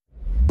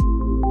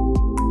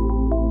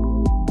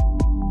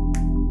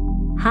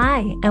Hi,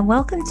 and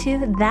welcome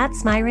to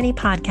That's Myrony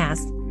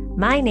podcast.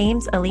 My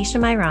name's Alicia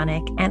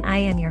Myronic, and I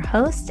am your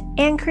host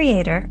and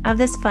creator of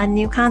this fun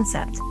new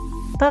concept.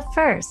 But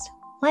first,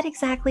 what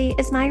exactly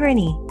is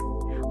Myrony?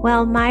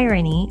 Well,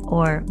 Myrony,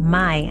 or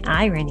my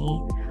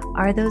irony,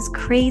 are those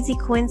crazy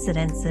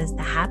coincidences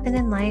that happen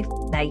in life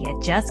that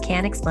you just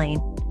can't explain.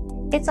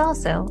 It's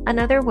also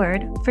another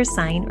word for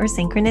sign or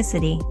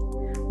synchronicity.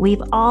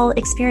 We've all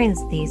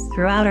experienced these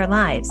throughout our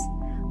lives.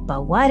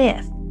 But what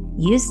if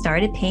you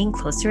started paying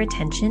closer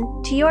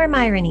attention to your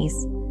Myronies?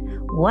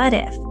 What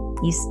if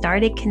you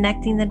started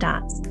connecting the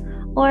dots?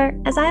 Or,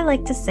 as I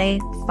like to say,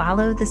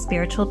 follow the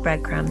spiritual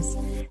breadcrumbs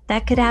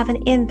that could have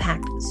an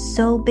impact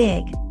so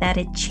big that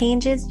it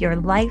changes your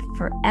life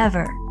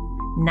forever.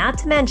 Not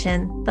to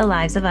mention the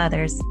lives of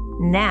others.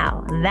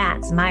 Now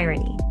that's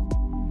Myrony.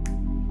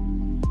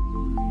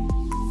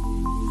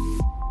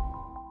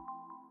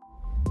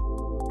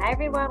 Hi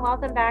everyone,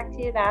 welcome back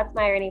to That's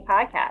Myrony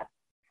podcast.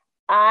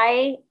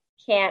 I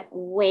can't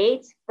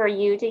wait for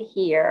you to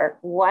hear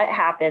what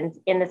happens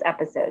in this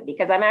episode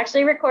because I'm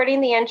actually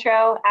recording the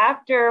intro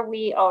after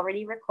we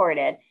already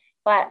recorded,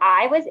 but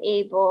I was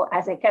able,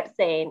 as I kept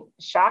saying,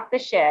 shock the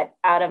shit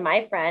out of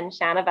my friend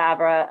Shanna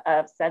Vavra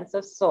of Sense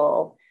of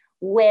Soul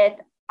with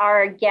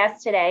our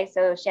guest today.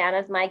 So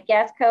Shanna's my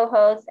guest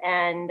co-host,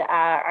 and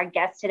our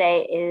guest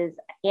today is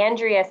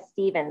Andrea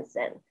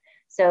Stevenson,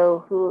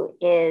 so who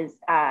is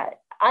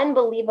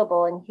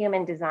unbelievable in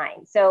human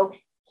design. So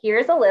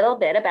here's a little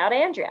bit about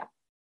Andrea.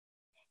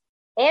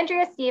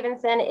 Andrea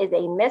Stevenson is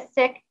a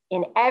mystic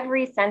in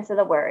every sense of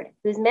the word,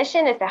 whose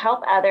mission is to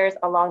help others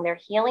along their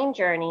healing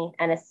journey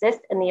and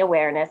assist in the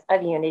awareness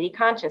of unity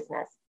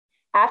consciousness.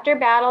 After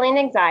battling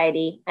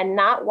anxiety and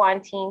not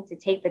wanting to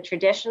take the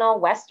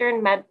traditional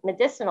Western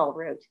medicinal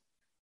route,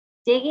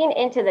 digging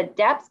into the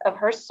depths of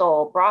her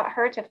soul brought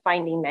her to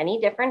finding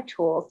many different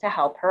tools to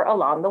help her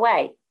along the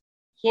way.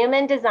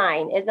 Human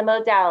design is the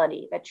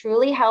modality that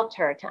truly helped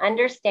her to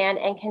understand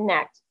and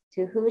connect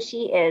to who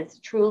she is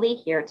truly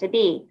here to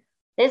be.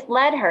 This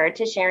led her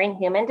to sharing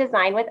human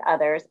design with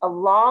others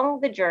along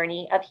the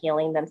journey of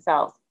healing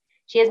themselves.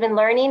 She has been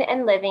learning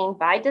and living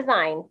by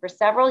design for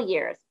several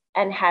years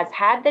and has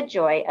had the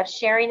joy of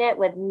sharing it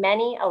with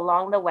many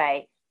along the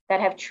way that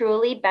have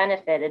truly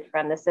benefited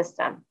from the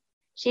system.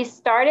 She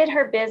started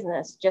her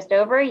business just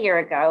over a year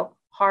ago,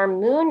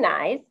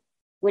 Harmonize,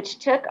 which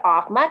took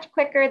off much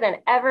quicker than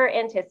ever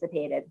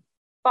anticipated.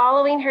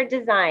 Following her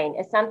design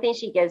is something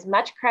she gives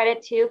much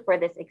credit to for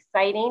this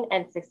exciting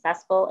and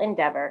successful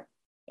endeavor.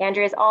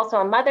 Andrea is also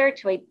a mother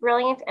to a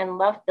brilliant and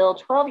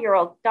love-filled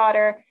 12-year-old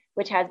daughter,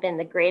 which has been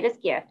the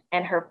greatest gift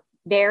and her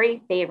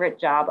very favorite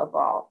job of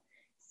all.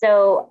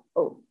 So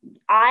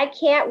I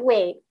can't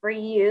wait for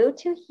you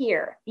to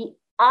hear the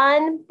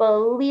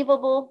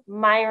unbelievable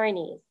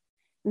Myronies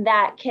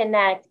that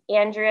connect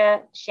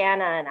Andrea,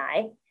 Shanna, and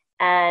I.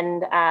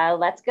 And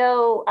let's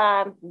go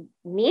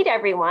meet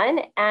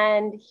everyone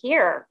and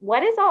hear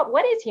what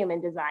is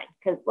human design?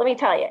 Because let me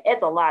tell you,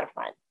 it's a lot of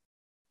fun.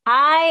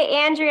 Hi,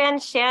 Andrea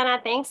and Shanna.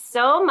 Thanks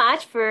so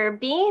much for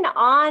being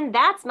on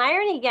That's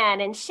Myrony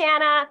again. And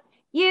Shanna,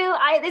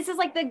 this is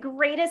like the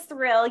greatest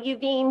thrill, you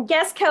being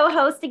guest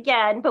co-host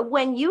again. But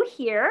when you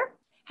hear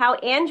how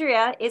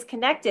Andrea is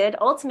connected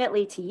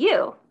ultimately to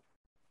you,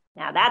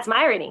 now that's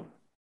Myrony.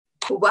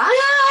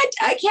 What?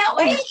 I can't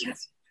wait.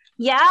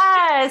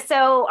 Yeah.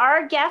 So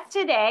our guest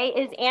today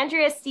is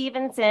Andrea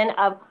Stevenson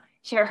of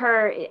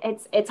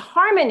it's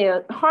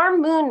Harmonize.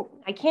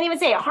 I can't even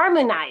say it.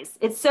 Harmonize.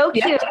 It's so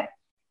cute. Yeah.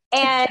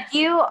 And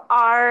you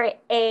are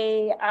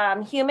a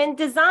human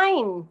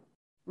design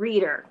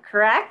reader,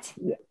 correct?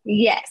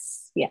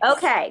 Yes.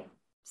 Okay.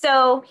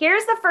 So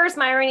here's the first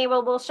Myrony.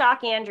 We'll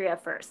shock Andrea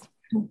first.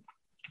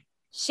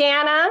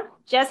 Shanna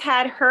just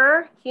had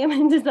her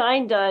human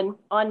design done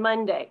on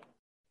Monday.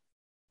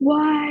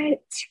 What?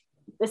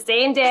 The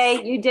same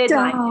day you did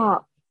mine.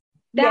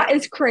 That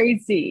is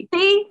crazy.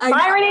 See?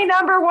 Myrony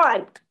number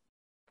one.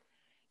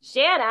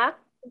 Shanna,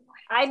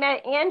 I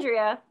met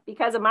Andrea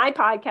because of my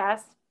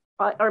podcast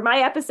or my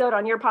episode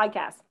on your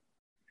podcast.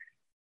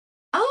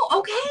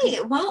 Oh,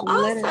 okay. Well,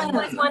 awesome. It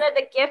was one of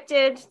the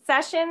gifted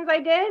sessions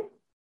I did.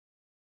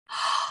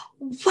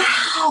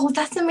 Wow,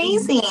 that's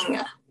amazing.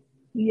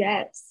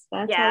 Yes.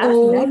 That's how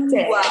we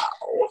connected. Wow.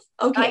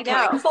 Okay,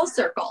 coming full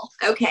circle.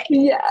 Okay.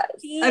 Yes.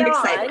 I'm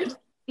excited.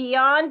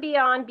 Beyond.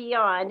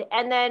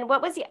 And then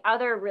what was the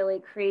other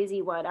really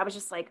crazy one? I was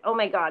just like, oh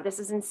my God, this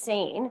is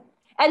insane.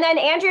 And then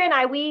Andrea and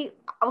I, we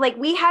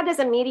had this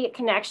immediate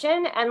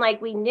connection and like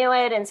we knew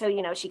it. And so,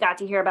 she got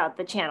to hear about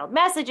the channeled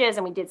messages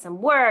and we did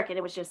some work and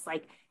it was just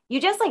like,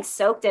 you just like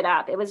soaked it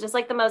up. It was just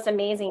like the most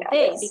amazing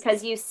thing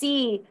because you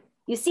see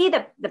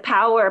the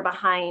power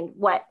behind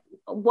what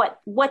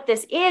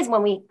this is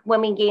when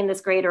we gain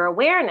this greater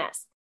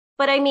awareness.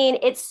 But I mean,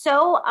 it's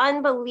so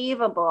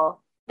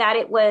unbelievable that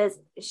it was,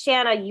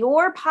 Shanna,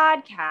 your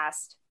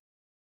podcast,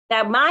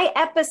 that my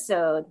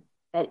episode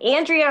that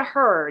Andrea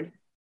heard,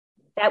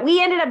 that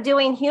we ended up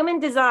doing human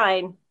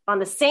design on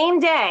the same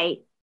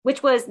day,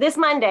 which was this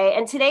Monday.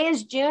 And today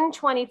is June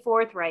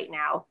 24th right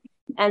now.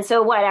 And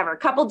so whatever, a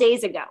couple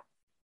days ago.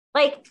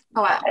 Like,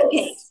 oh, wow.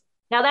 Okay.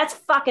 Now that's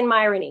fucking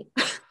Myrony.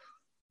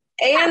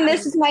 And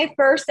this is my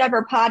first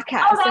ever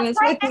podcast. Oh, and it's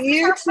right. with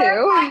you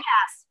two.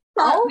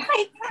 Oh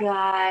my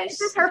gosh.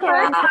 This is her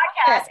first podcast.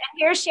 And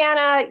here's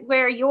Shanna,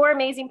 where your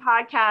amazing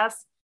podcast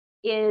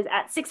is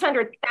at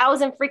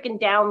 600,000 freaking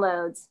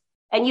downloads.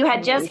 And you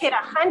had just hit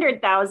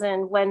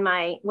 100,000 when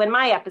my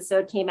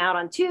episode came out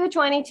on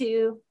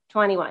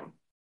 2/22/21.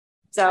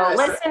 So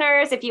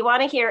listeners, if you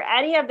want to hear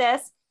any of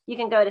this, you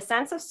can go to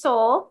Sense of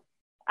Soul.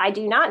 I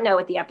do not know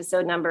what the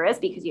episode number is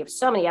because you have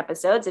so many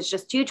episodes. It's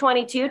just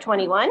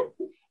 2/22/21.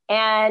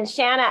 And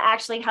Shanna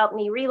actually helped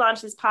me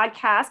relaunch this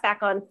podcast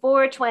back on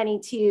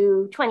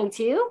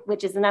 4/22/22,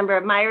 which is the number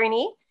of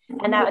Myrony.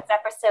 And that was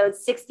episode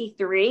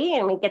 63.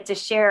 And we get to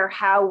share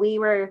how we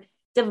were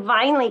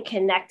divinely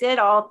connected,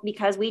 all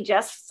because we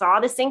just saw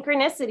the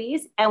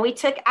synchronicities and we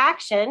took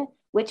action,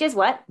 which is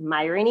what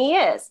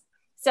Myrony is.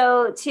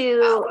 So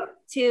to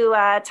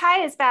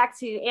tie us back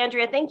to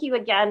Andrea, thank you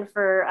again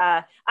for,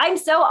 I'm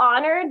so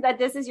honored that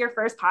this is your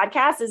first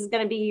podcast. This is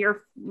going to be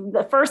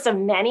the first of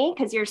many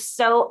because you're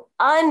so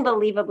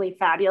unbelievably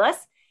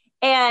fabulous.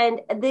 And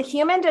the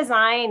human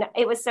design,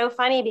 it was so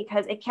funny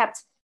because it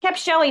kept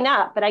showing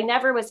up, but I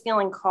never was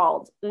feeling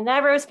called. And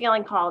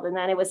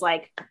then it was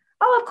like,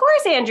 oh, of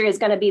course, Andrea is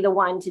going to be the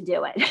one to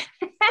do it.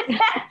 And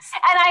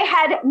I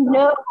had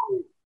no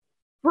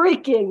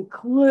freaking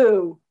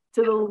clue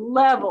to the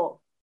level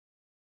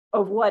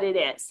of what it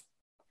is.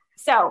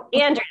 So,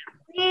 Andrea,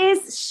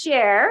 please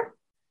share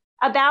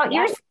about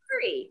your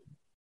story.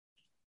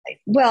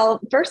 Well,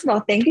 first of all,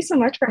 thank you so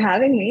much for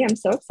having me. I'm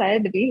so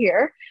excited to be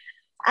here.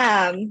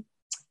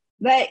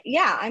 But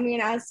yeah, I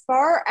mean, as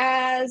far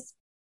as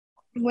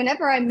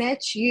whenever I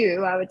met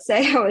you, I would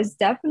say I was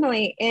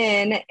definitely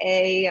in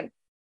a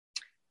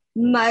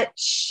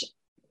much,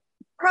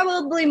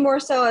 probably more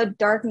so a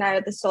dark night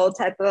of the soul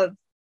type of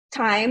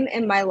time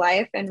in my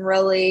life, and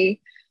really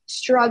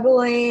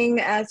struggling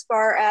as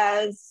far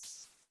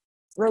as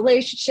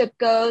relationship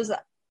goes,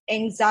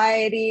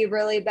 anxiety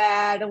really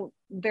bad,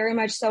 very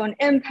much so an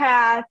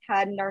empath,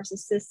 had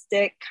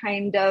narcissistic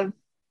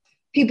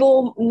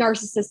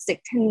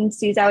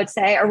tendencies, I would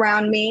say,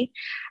 around me,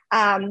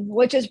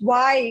 which is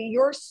why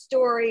your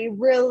story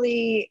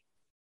really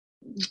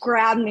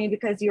grabbed me,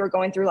 because you were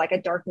going through like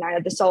a dark night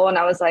of the soul. And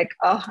I was like,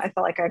 oh, I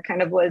felt like I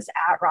kind of was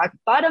at rock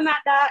bottom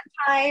at that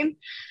time.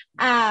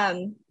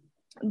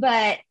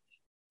 But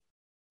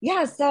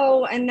yeah,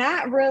 so, and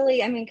that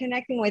really, I mean,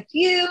 connecting with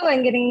you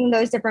and getting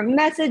those different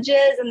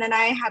messages. And then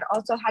I had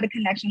also had a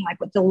connection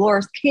like with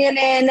Dolores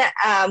Cannon,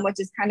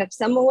 which is kind of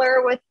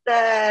similar with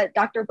the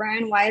Dr.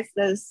 Brian Weiss.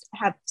 Those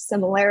have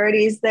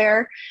similarities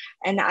there.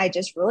 And I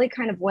just really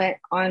kind of went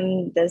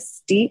on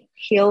this deep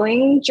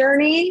healing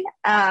journey.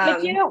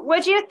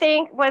 Would you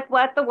think with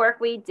what the work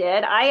we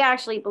did, I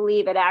actually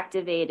believe it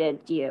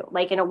activated you,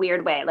 like in a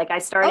weird way. Like I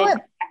started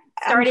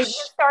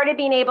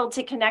being able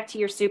to connect to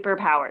your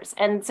superpowers.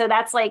 And so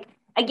that's like,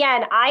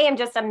 again, I am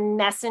just a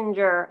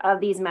messenger of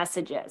these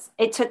messages.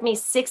 It took me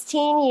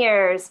 16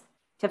 years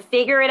to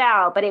figure it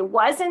out, but it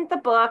wasn't the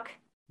book.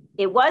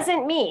 It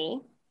wasn't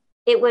me.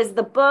 It was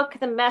the book,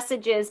 the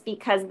messages,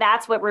 because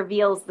that's what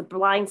reveals the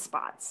blind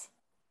spots.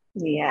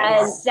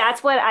 Yes. And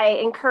that's what I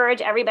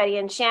encourage everybody.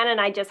 And Shannon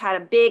and I just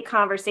had a big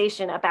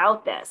conversation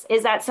about this,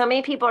 is that so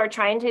many people are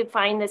trying to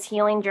find this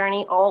healing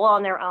journey all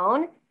on their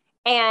own.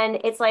 And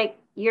it's like,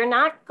 you're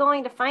not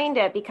going to find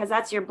it because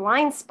that's your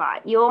blind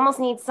spot. You almost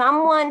need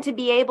someone to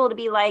be able to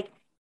be like,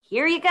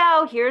 here you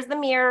go. Here's the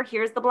mirror.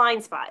 Here's the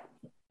blind spot.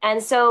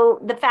 And so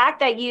the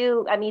fact that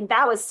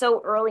that was so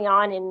early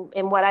on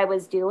in what I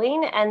was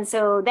doing. And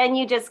so then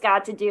you just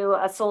got to do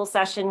a soul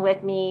session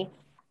with me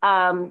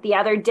the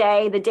other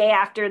day, the day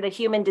after the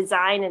human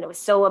design. And it was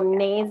so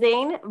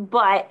amazing.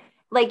 But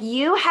like,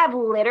 you have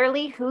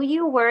literally who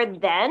you were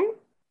then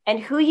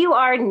and who you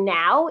are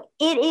now.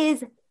 It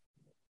is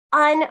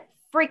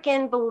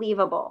unfreaking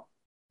believable.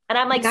 And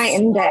I'm like, night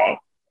and day.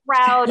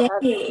 Proud of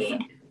you.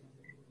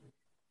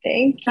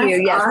 Thank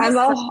you. That's Yes,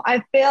 awesome.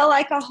 I feel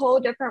like a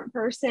whole different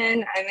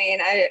person. I mean,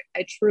 I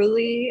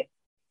truly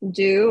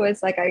do.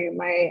 It's like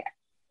my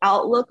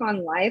outlook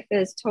on life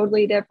is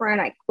totally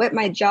different. I quit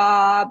my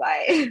job.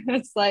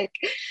 It's like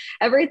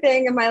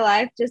everything in my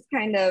life just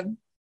kind of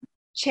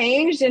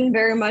changed, and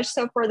very much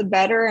so for the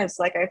better. And it's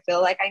like, I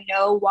feel like I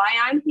know why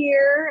I'm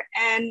here,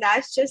 and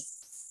that's just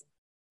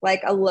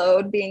like a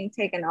load being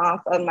taken off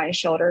of my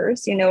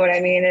shoulders. You know what I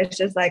mean? It's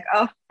just like,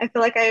 oh, I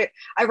feel like I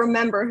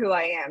remember who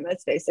I am.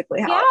 That's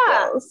basically how it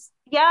feels.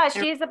 Yeah,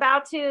 she's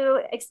about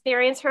to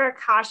experience her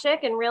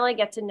Akashic and really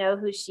get to know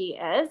who she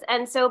is.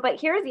 And so, but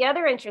here's the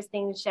other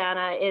interesting,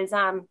 Shanna, is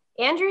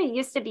Andrea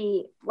used to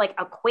be like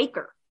a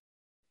Quaker.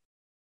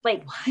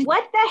 Like,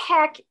 what the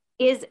heck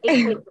is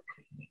a Quaker?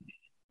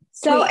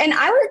 So, and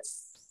I would,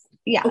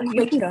 yeah,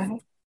 you can go ahead.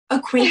 A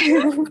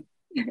Quaker?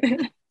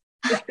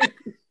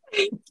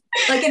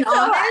 Like an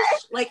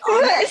Amish? Like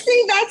Amish?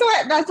 See,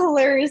 that's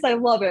hilarious. I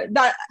love it.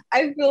 That,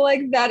 I feel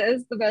like that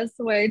is the best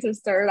way to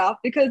start off,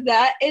 because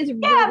that is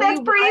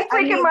that's pretty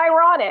freaking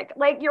ironic.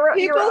 Like you're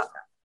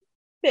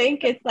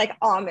think it's like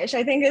Amish.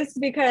 I think it's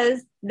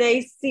because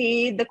they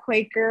see the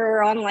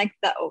Quaker on like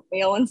the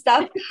oatmeal and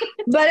stuff.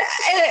 But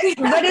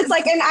it's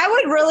like, and I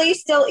would really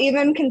still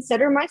even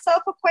consider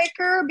myself a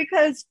Quaker,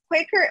 because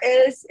Quaker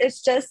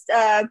it's just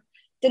a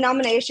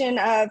denomination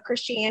of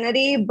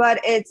Christianity, but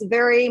it's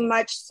very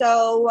much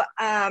so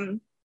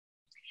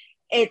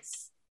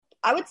it's,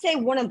 I would say,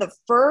 one of the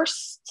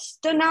first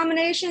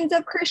denominations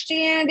of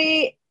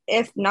Christianity,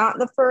 if not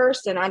the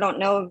first. And I don't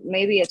know,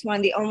 maybe it's one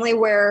of the only,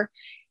 where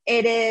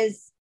it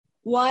is,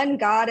 one,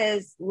 God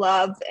is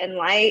love and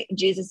light.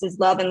 Jesus is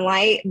love and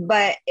light,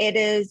 but it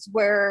is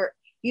where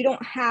you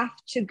don't have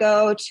to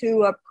go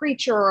to a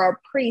preacher or a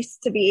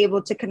priest to be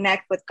able to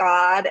connect with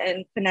God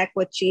and connect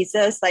with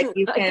Jesus. Like,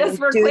 you can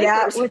do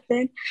that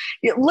within,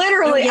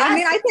 literally. Yes, I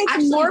mean, I think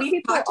actually, more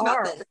people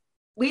are.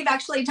 We've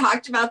actually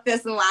talked about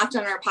this and laughed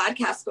on our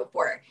podcast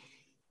before,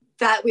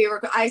 that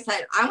I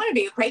said, I want to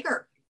be a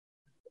Quaker.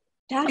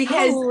 That's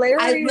because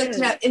hilarious. I looked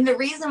it up. And the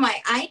reason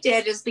why I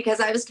did is because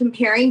I was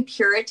comparing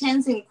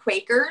Puritans and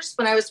Quakers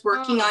when I was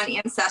working on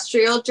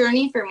Ancestral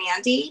Journey for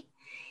Mandy.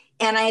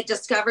 And I had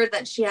discovered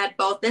that she had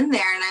both in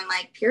there. And I'm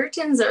like,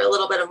 Puritans are a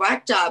little bit of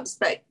whack jobs,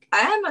 but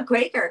I am a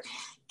Quaker.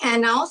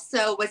 And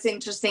also what's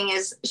interesting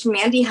is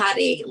Mandy had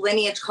a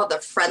lineage called the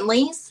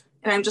Friendlies.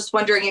 And I'm just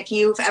wondering if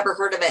you've ever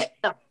heard of it.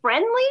 The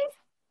Friendlies?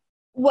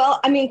 Well,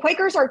 I mean,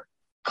 Quakers are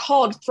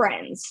called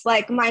Friends.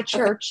 Like, my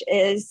church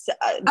is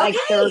like,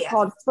 they're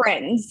called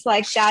Friends.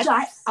 Like, that's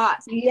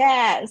us.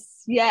 Yes,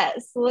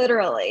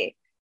 literally.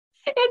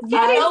 It's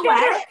getting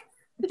better.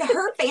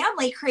 Her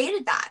family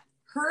created that.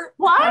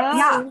 What?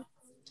 Yeah.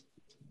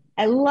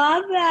 I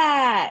love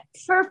that.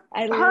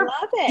 I love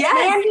it. Yes.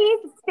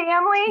 Mandy's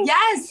family.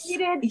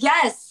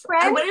 Yes.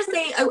 I want to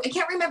say, I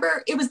can't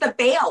remember. It was the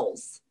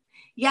Bales.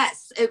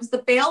 Yes, it was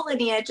the Bale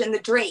lineage and the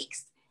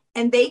Drakes.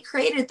 And they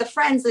created the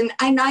Friends. And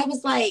I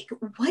was like,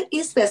 what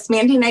is this?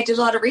 Mandy and I did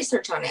a lot of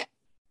research on it.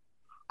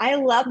 I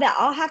love that.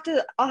 I'll have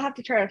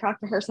to try to talk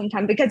to her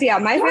sometime, because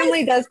my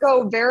family does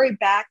go very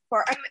back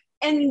far.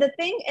 And the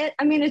thing is,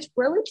 I mean, it's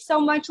really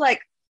so much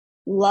like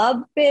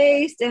love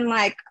based, and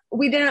like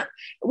we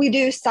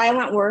do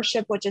silent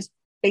worship, which is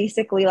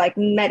basically like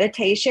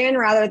meditation,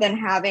 rather than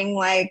having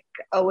like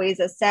always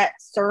a set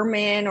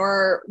sermon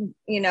or,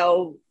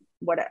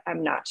 what,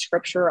 I'm not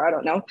scripture, I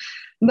don't know.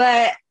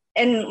 But,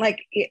 and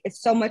like,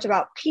 it's so much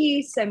about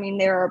peace. I mean,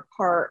 they're a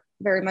part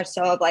very much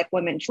so of like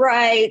women's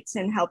rights,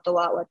 and helped a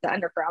lot with the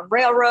Underground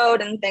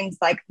Railroad and things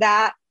like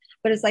that.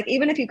 But it's like,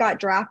 even if you got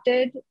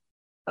drafted,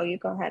 you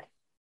go ahead.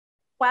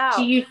 Wow.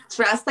 Do you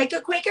dress like a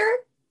Quaker?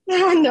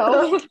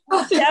 No,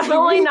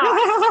 definitely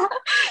not.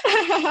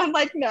 I'm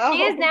like, no.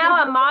 She is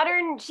now a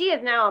modern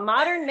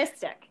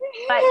mystic.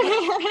 But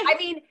I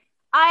mean,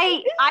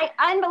 I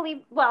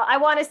unbelieve. Well, I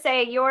want to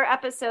say your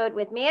episode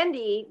with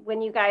Mandy,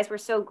 when you guys were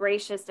so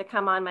gracious to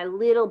come on my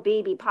little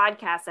baby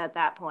podcast at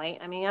that point.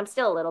 I mean, I'm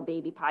still a little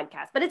baby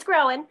podcast, but it's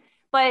growing.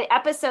 But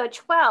episode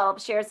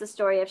 12 shares the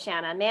story of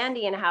Shanna and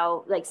Mandy, and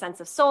how, like, sense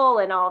of soul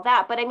and all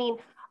that. But I mean,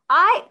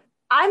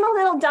 I'm a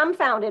little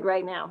dumbfounded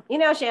right now.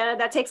 Shanna,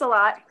 that takes a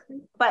lot.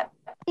 But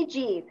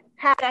geez,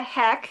 how the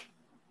heck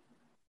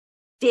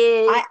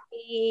did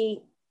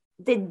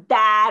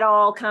that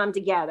all come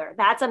together?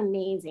 That's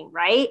amazing,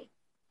 right?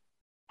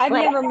 I've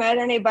never met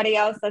anybody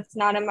else that's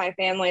not in my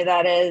family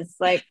that is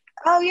like,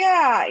 oh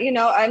yeah,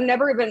 I've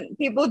never even,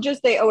 people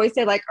just, they always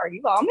say like, are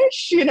you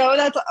Amish?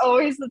 That's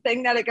always the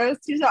thing that it goes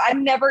to. So I've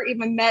never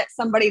even met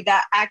somebody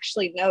that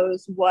actually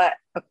knows what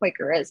a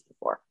Quaker is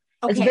before.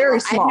 Okay, it's very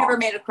small. I've never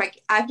met a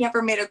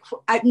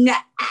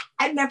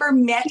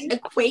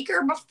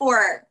Quaker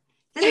before.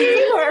 This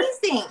is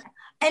amazing.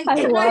 And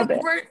I love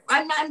it.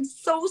 I'm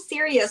so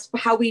serious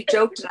how we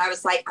joked, and I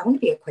was like, I want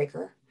to be a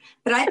Quaker.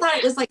 But I thought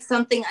it was like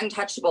something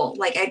untouchable.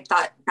 Like, I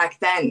thought back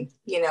then,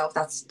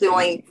 that's the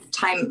only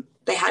time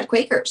they had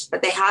Quakers,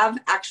 but they have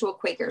actual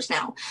Quakers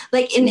now,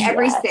 like in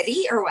every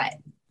city, or what?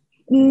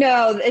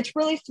 No, it's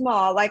really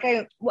small. Like,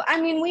 I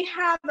mean, we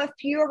have a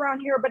few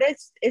around here, but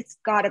it's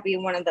got to be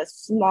one of the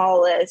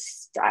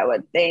smallest, I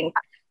would think.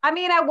 I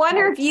mean, I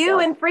wonder if you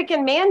and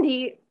freaking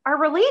Mandy are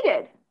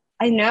related.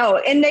 I know.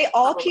 And they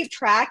all keep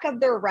track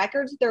of their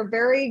records. They're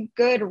very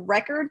good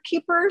record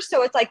keepers.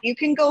 So it's like, you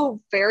can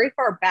go very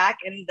far back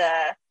in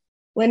the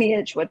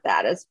lineage with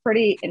that. It's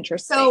pretty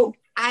interesting. So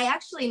I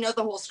actually know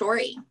the whole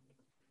story.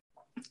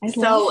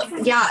 So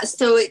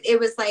it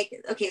was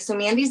like, okay, so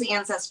Mandy's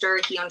ancestor,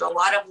 he owned a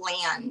lot of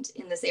land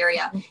in this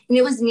area, and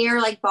it was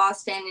near like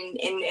Boston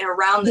and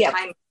around the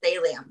time of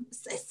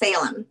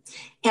Salem.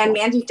 And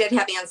Mandy did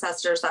have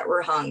ancestors that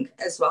were hung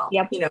as well.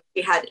 Yep.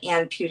 She had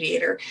Ann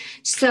Putiator.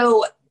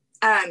 So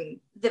I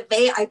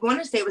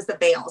want to say it was the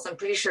Bales. I'm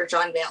pretty sure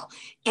John Bale.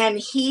 And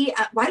he,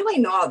 why do I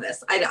know all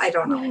this? I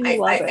don't know.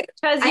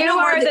 Because you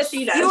are the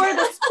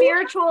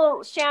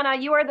spiritual, Shanna,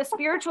 you are the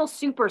spiritual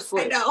super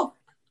sleuth. I know.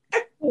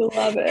 I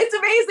love it. It's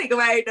amazing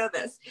why I know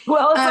this.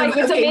 Well,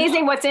 it's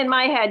amazing what's in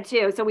my head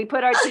too. So we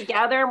put our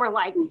together and we're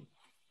like,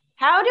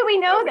 how do we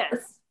know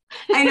this?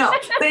 I know,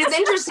 but it's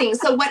interesting.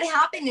 So what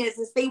happened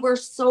is they were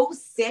so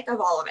sick of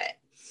all of it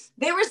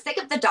They were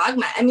sick of the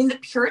dogma. I mean, the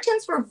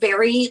Puritans were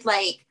very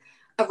like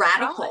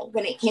radical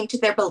when it came to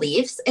their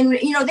beliefs. And,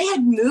 you know, they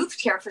had moved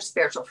here for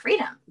spiritual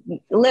freedom.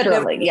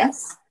 Literally,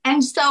 yes.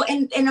 And so,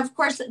 and of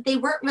course, they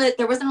weren't really,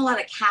 there wasn't a lot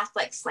of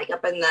Catholics like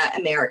up in the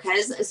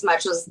Americas as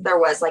much as there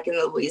was like in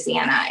the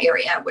Louisiana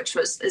area, which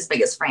was as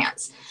big as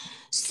France.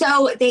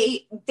 So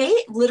they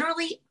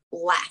literally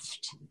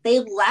left. They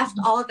left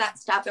all of that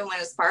stuff and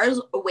went as far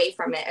away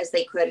from it as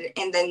they could.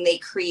 And then they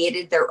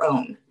created their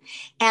own.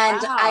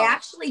 And I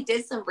actually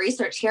did some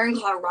research here in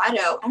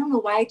Colorado. I don't know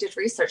why I did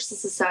research.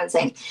 This is so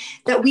insane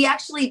that we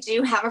actually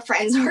do have a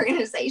friends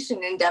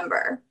organization in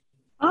Denver.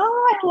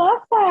 Oh, I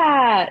love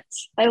that.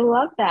 I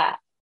love that.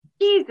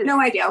 Jesus.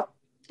 No idea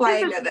why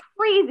I know that.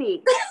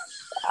 Crazy.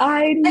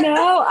 I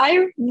know.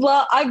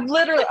 I'm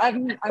literally,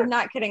 I'm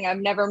not kidding.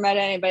 I've never met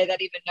anybody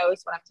that even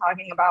knows what I'm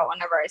talking about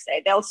whenever I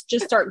say. They'll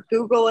just start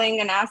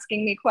Googling and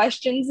asking me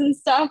questions and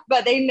stuff,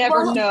 but they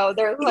never know.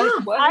 They're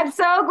like, what? I'm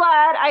so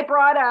glad I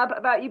brought up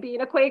about you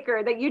being a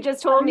Quaker, that you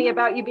just told me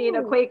about you being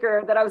a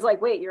Quaker, that I was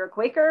like, wait, you're a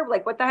Quaker?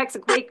 Like, what the heck's a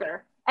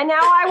Quaker? And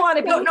now I want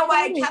to be. I don't know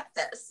why I kept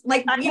this.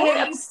 Like,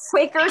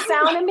 Quakers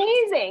sound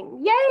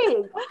amazing.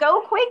 Yay.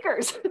 Go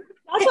Quakers.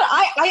 That's what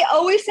I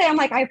always say. I'm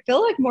like, I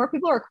feel like more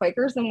people are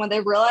Quakers than what they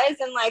realize.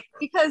 And like,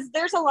 because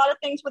there's a lot of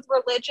things with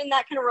religion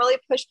that can really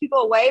push people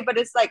away. But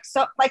it's like,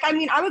 so like, I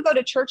mean, I would go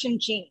to church in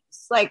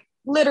jeans, like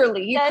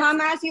literally you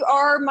come as you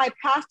are. My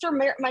pastor,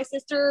 my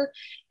sister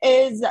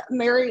is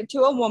married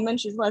to a woman.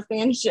 She's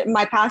lesbian.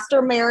 My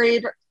pastor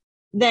married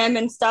them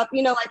and stuff,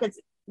 you know, like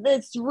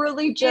it's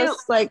really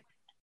just like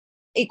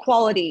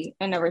equality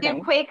and everything.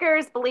 Do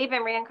Quakers believe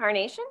in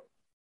reincarnation?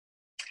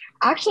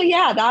 Actually,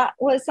 yeah, that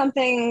was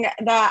something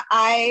that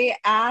I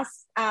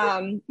asked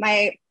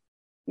my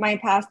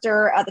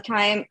pastor at the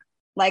time,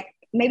 like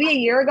maybe a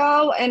year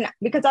ago, and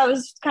because I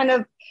was kind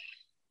of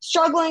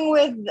struggling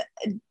with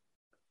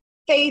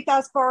faith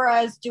as far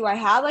as, do I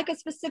have like a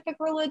specific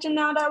religion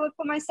now that I would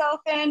put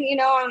myself in, you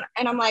know,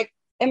 and I'm like,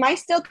 am I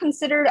still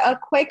considered a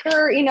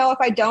Quaker, you know, if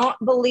I don't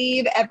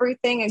believe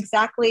everything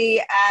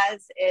exactly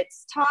as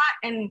it's taught?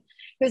 And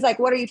he was like,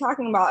 what are you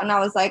talking about? And I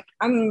was like,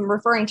 I'm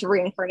referring to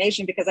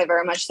reincarnation because I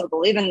very much so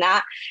believe in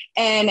that.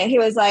 And he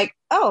was like,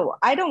 oh,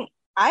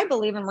 I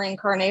believe in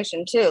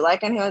reincarnation too.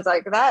 Like, and he was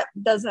like, that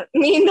doesn't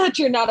mean that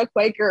you're not a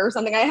Quaker or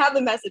something. I have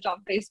the message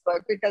on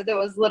Facebook because it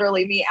was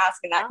literally me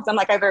asking that. Cause I'm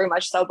like, I very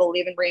much so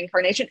believe in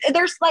reincarnation.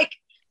 There's like,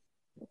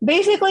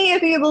 basically,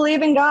 if you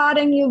believe in God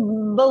and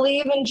you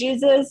believe in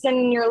Jesus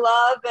and your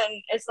love,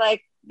 and it's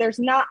like, there's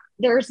not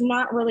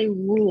really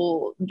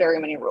very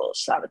many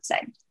rules, I would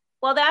say.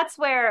 Well, that's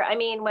where, I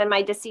mean, when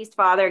my deceased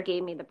father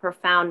gave me the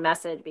profound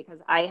message, because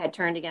I had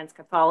turned against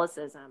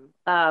Catholicism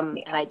and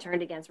I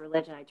turned against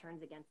religion, I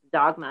turned against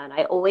dogma. And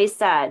I always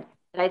said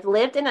that I've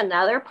lived in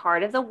another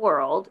part of the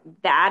world.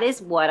 That is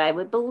what I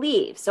would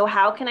believe. So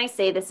how can I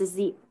say this is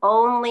the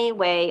only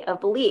way of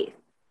belief?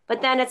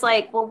 But then it's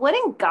like, well,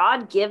 wouldn't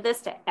God give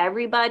this to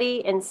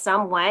everybody in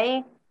some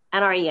way?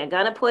 And are you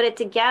going to put it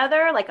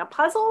together like a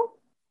puzzle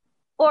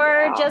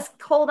or just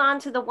hold on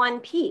to the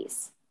one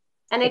piece?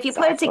 And if you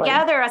put it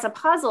together as a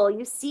puzzle,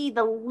 you see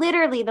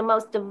literally the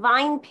most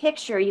divine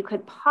picture you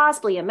could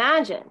possibly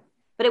imagine.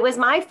 But it was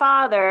my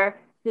father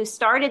who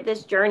started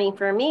this journey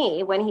for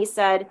me when he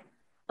said,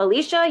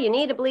 Alicia, you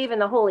need to believe in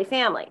the Holy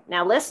Family.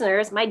 Now,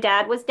 listeners, my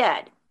dad was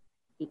dead.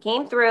 He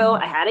came through.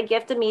 I had a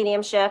gift of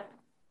mediumship.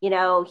 You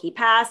know, he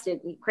passed. A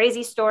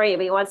crazy story if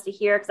he wants to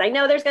hear, because I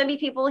know there's going to be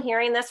people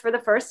hearing this for the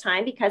first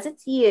time because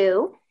it's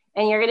you.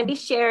 And you're going to be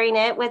sharing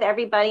it with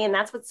everybody. And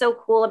that's what's so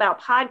cool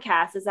about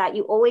podcasts, is that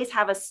you always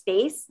have a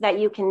space that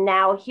you can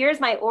now, here's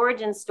my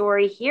origin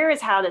story. Here is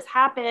how this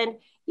happened.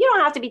 You don't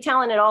have to be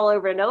telling it all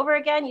over and over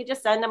again. You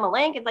just send them a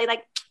link and they're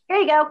like, here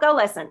you go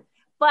listen.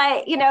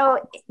 But, you know,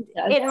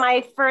 in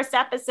my first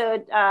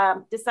episode,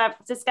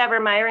 Discover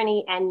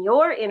Myrony and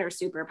Your Inner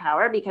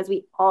Superpower, because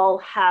we all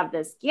have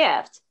this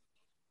gift,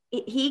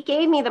 he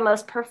gave me the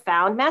most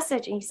profound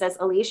message. And he says,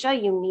 Alicia,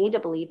 you need to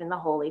believe in the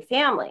Holy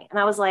Family. And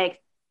I was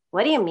like,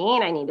 what do you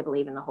mean I need to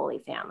believe in the Holy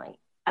Family?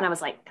 And I was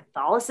like,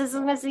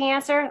 Catholicism is the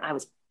answer. I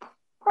was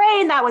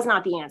praying that was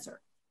not the answer.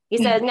 He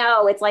said,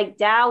 no, it's like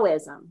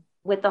Taoism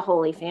with the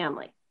Holy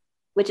Family,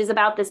 which is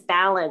about this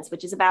balance,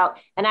 which is about,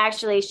 and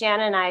actually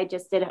Shannon and I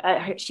just did,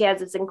 she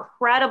has this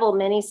incredible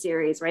mini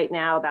series right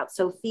now about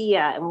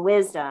Sophia and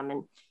wisdom.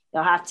 And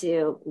you'll have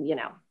to, you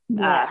know,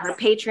 her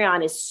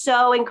Patreon is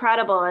so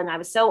incredible. And I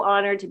was so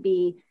honored to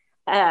be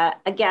a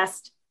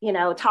guest, you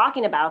know,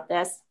 talking about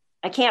this.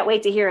 I can't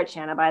wait to hear it,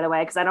 Shanna, by the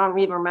way, because I don't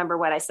even remember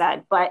what I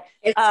said, but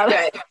it's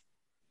good.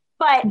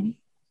 But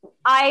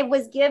I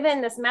was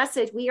given this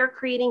message. We are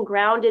creating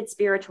grounded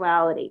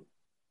spirituality.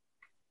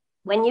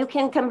 When you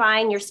can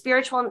combine your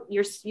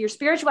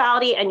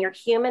spirituality and your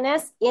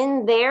humanness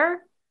in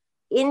there,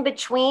 in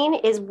between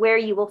is where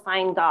you will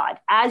find God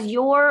as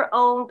your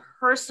own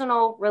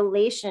personal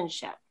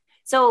relationship.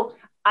 So,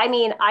 I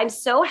mean, I'm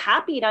so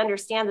happy to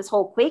understand this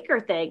whole Quaker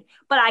thing,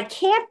 but I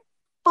can't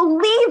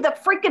believe the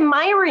freaking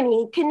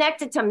Myrony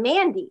connected to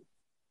Mandy.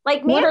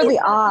 Like, what are the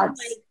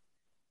odds?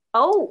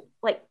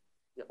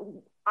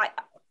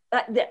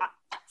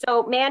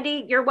 So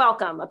Mandy, you're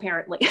welcome,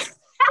 apparently.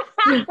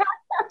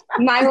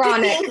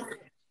 Ironic.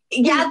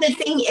 Yeah, the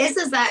thing is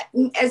that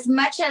as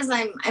much as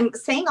I'm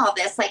saying all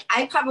this, like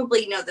I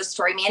probably know the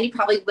story. Mandy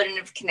probably wouldn't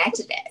have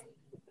connected it.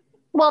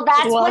 Well,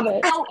 that's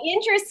what's so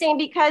interesting,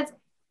 because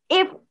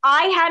if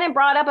I hadn't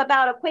brought up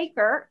about a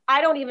Quaker,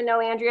 I don't even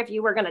know, Andrea, if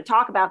you were going to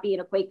talk about being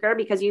a Quaker,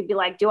 because you'd be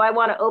like, do I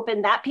want to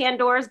open that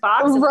Pandora's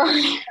box?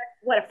 Right.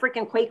 What a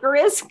freaking Quaker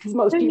is? Because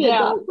most people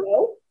don't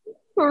know.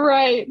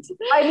 Right.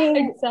 I mean,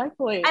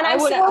 exactly. And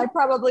I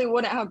probably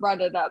wouldn't have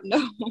brought it up.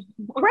 No.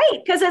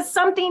 Right. Because it's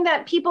something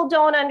that people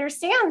don't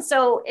understand.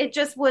 So it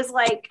just was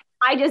like,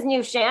 I just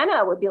knew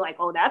Shanna would be like,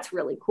 oh, that's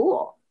really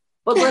cool.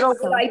 But little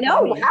did I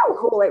know how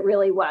cool it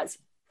really was.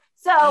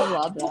 So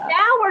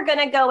now we're going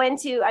to go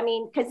into, I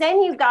mean, because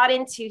then you got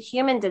into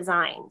human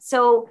design.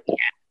 So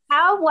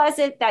how was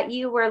it that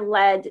you were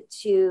led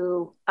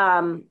to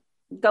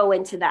go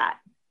into that?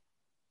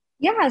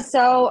 Yeah.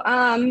 So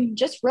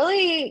just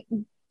really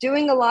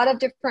doing a lot of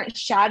different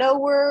shadow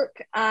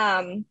work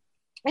and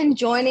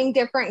joining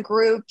different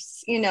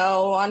groups, you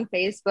know, on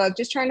Facebook,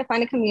 just trying to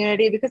find a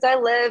community, because I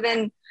live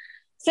in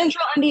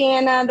central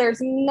Indiana.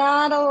 There's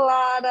not a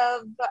lot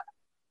of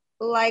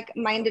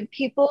like-minded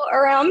people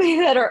around me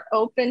that are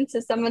open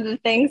to some of the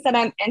things that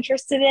I'm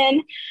interested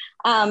in.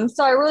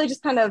 So I really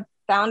just kind of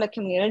found a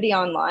community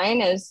online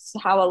is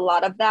how a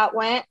lot of that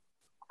went.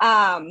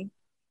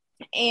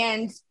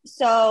 And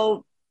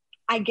so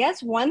I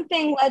guess one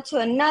thing led to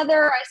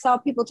another. I saw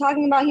people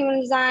talking about human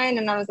design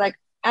and I was like,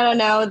 I don't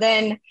know.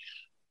 Then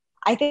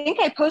I think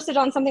I posted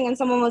on something and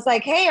someone was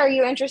like, hey, are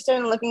you interested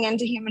in looking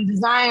into human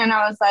design? And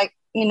I was like,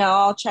 you know,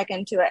 I'll check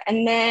into it.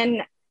 And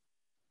then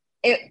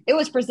it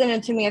was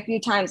presented to me a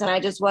few times and I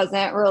just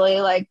wasn't really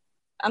like,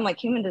 I'm like,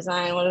 human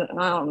design,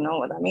 I don't know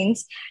what that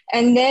means.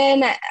 And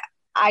then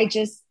I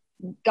just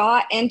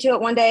got into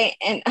it one day,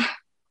 and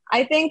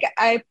I think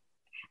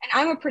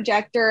I'm a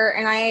projector,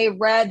 and I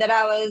read that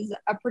I was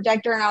a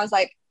projector and I was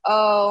like,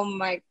 oh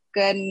my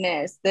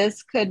goodness,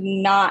 this could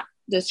not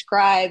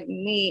describe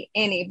me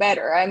any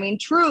better. I mean,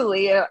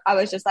 truly, I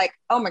was just like,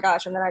 oh my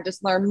gosh. And then I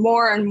just learned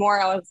more and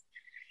more.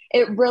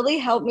 It really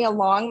helped me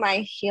along my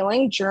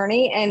healing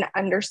journey and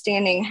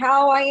understanding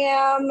how I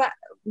am,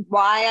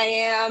 why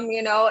I am,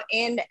 you know,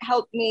 and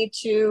helped me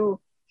to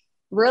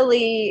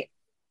really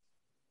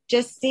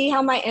just see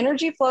how my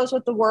energy flows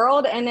with the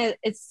world. And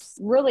it's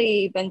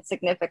really been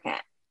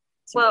significant.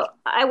 Well,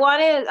 I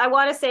want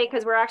to say,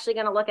 because we're actually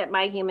going to look at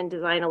my human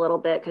design a little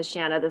bit, because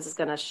Shanna, this is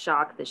going to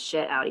shock the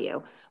shit out of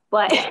you.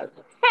 But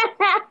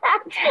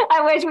I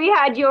wish we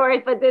had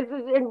yours, but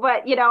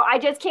you know, I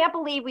just can't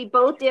believe we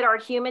both did our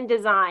human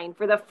design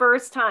for the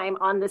first time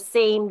on the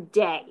same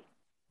day.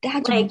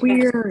 That's like,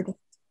 weird.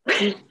 But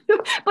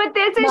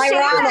this is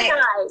Shanna and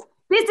I.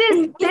 This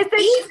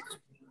is.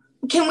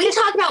 Can we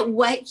talk about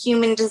what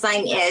human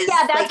design is?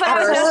 Yeah, that's what I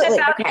was just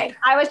about. Okay.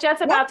 I was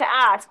just about to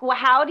ask, well,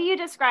 how do you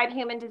describe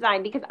human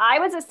design? Because I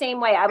was the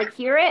same way. I would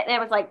hear it and I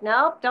was like,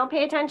 nope, don't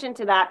pay attention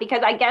to that,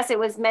 because I guess it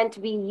was meant to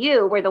be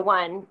you were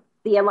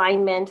the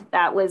alignment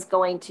that was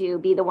going to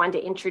be the one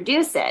to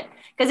introduce it.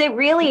 Because it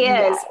really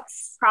is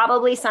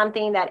probably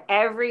something that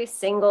every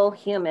single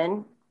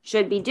human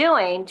should be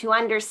doing to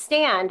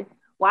understand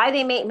why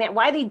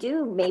they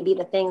do maybe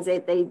the things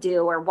that they do,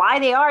 or why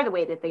they are the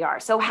way that they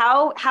are. So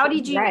how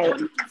did you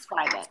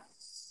describe it?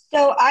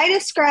 So I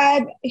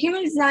describe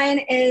human design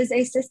is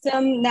a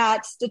system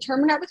that's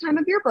determined at the time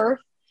of your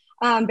birth,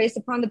 based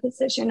upon the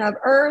position of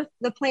Earth,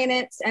 the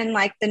planets, and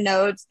like the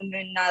nodes, the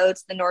moon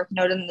nodes, the north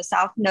node and the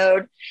south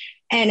node.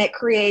 And it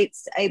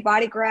creates a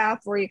body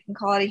graph, or you can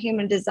call it a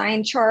human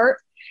design chart.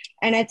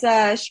 And it's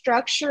a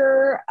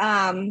structure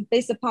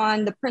based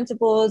upon the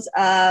principles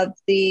of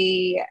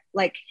the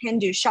like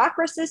Hindu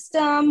chakra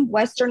system,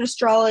 Western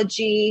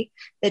astrology,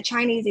 the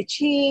Chinese I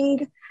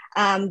Ching,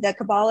 the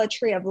Kabbalah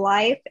tree of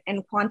life,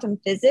 and quantum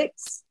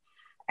physics.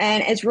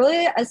 And it's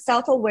really a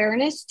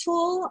self-awareness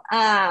tool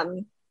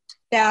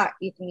that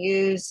you can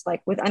use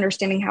like with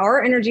understanding how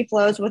our energy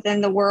flows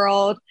within the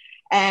world,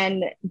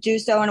 and do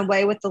so in a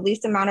way with the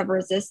least amount of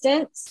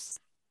resistance.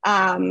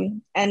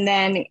 And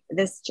then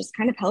this just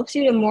kind of helps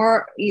you to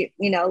more, you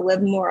know,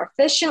 live more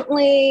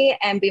efficiently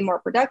and be more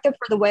productive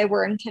for the way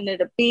we're intended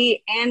to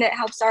be. And it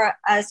helps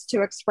us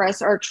to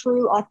express our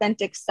true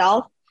authentic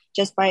self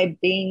just by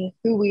being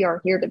who we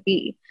are here to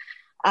be.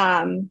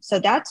 So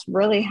that's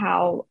really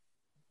how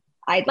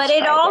I describe it.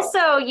 But it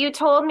also, you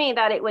told me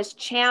that it was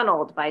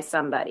channeled by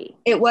somebody.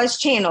 It was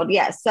channeled,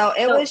 yes. So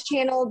it was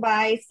channeled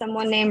by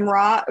someone named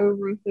Ra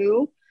Uru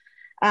Hu.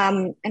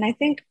 And I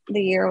think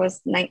the year was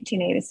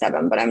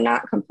 1987, but I'm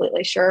not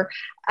completely sure.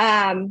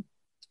 And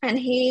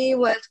he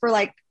was for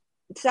like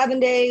 7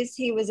 days,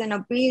 he was in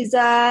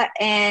Ibiza,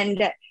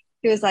 and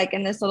he was like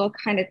in this little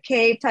kind of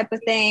cave type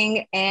of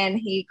thing. And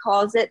he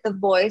calls it the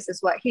voice,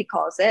 is what he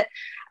calls it.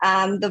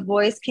 The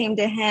voice came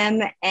to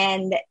him,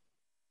 and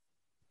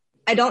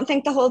I don't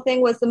think the whole thing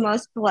was the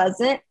most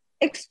pleasant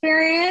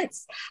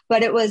experience,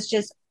 but it was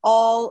just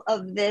all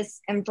of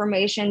this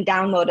information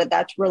downloaded.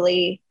 That's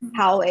really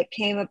how it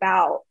came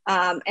about.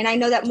 And I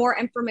know that more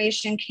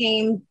information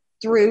came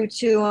through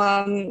to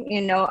him,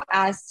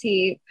 as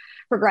he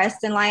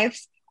progressed in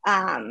life.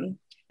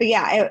 But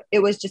yeah, it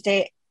was just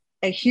a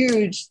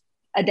huge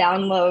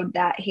download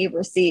that he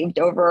received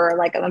over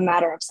like a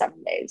matter of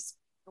 7 days.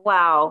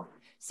 Wow.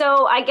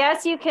 So I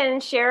guess you can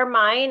share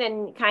mine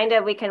and kind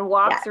of we can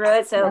walk through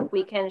it so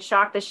we can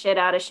shock the shit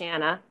out of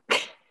Shanna.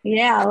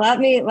 Yeah, let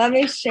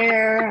me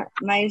share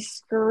my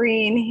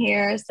screen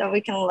here so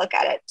we can look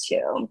at it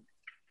too.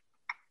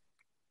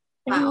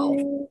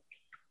 Wow.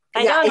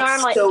 I know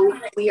normally it's so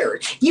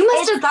weird. You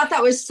must have thought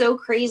that was so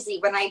crazy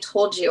when I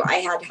told you I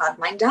had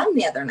mine done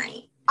the other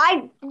night.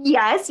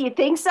 Yes, you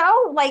think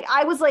so? Like,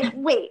 I was like,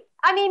 wait,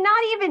 I mean,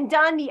 not even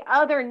done the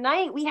other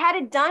night. We had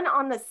it done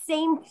on the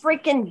same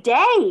freaking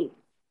day.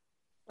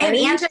 And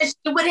Angela,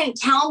 she wouldn't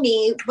tell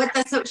me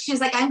so she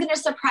was like, I'm going to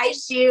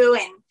surprise you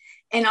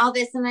and all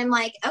this. And I'm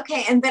like,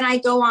 okay. And then I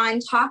go on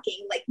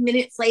talking like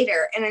minutes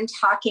later and I'm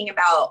talking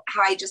about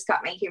how I just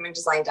got my human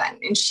design done.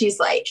 And she's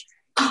like,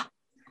 oh,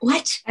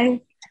 what?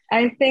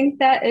 I think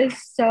that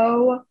is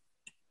so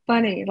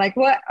funny. Like,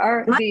 what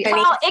are the...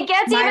 Well, it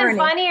gets even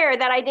funnier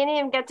that I didn't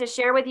even get to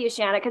share with you,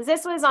 Shanna, because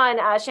this was on,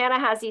 Shanna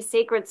has these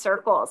sacred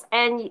circles.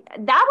 And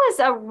that was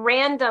a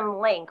random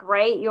link,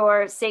 right?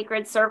 Your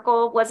sacred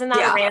circle, wasn't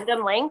that a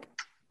random link?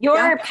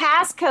 Your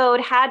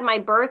passcode had my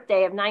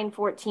birthday of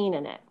 9/14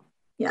 in it.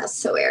 Yeah,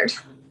 so weird.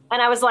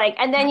 And I was like,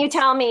 and then you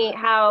tell me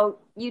how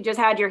you just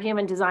had your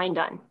human design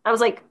done. I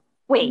was like,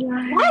 wait,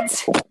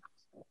 what?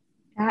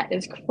 That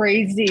is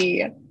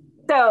crazy.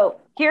 So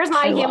here's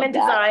my human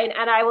design,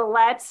 and I will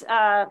let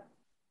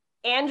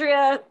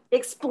Andrea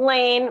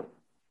explain,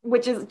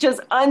 which is just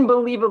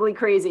unbelievably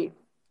crazy.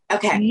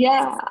 Okay.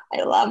 Yeah,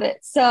 I love it.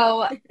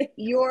 So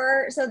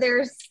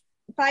there's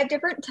 5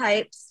 different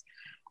types,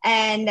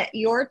 and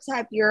your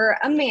type, you're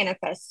a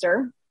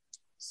manifester.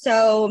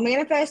 So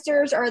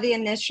manifestors are the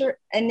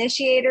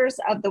initiators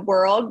of the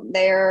world.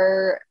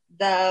 They're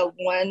the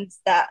ones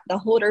that the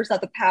holders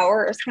of the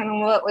power is kind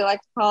of what we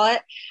like to call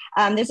it.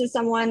 This is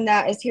someone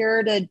that is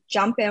here to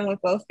jump in with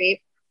both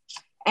feet.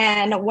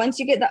 And once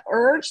you get the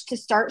urge to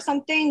start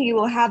something, you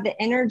will have the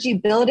energy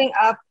building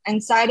up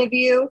inside of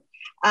you,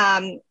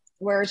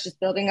 where it's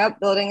just building up.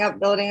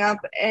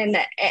 And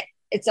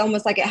it's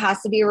almost like it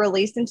has to be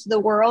released into the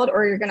world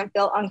or you're going to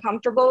feel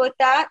uncomfortable with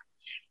that.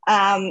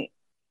 And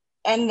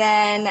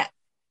then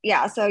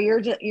so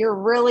you're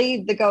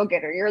really the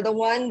go-getter. You're the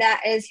one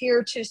that is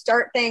here to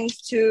start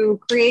things, to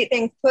create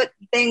things, put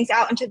things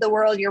out into the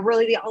world. You're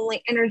really the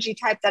only energy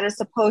type that is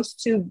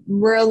supposed to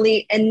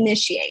really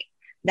initiate.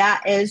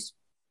 That is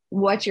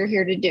what you're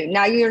here to do.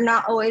 Now, you're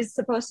not always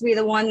supposed to be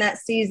the one that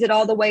sees it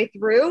all the way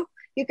through.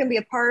 You can be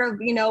a part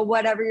of,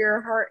 whatever your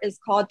heart is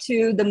called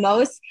to the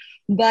most,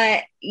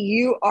 but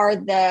you are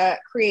the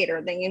creator.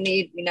 Then you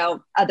need,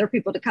 other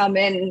people to come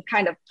in and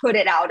kind of put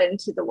it out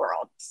into the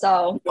world.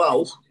 So,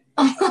 whoa.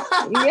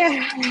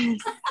 Yes,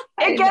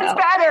 it gets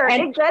better.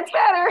 It gets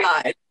better.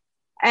 God.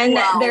 And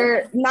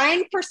there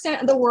 9%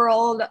 of the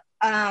world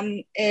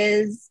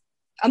is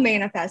a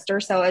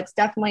manifester. So it's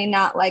definitely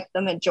not like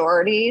the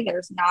majority.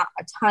 There's not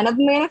a ton of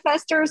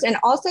manifestors. And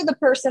also the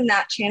person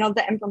that channeled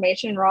the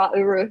information, Ra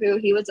Uru,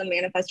 he was a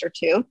manifestor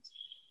too.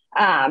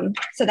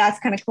 So that's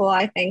kind of cool,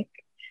 I think.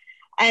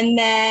 And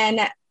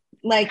then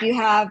like you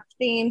have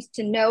themes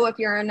to know if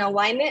you're in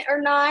alignment or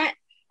not.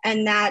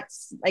 And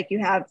that's like you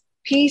have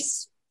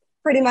peace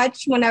pretty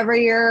much whenever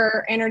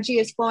your energy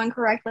is flowing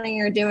correctly and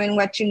you're doing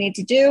what you need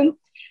to do.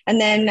 And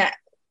then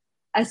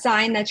a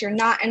sign that you're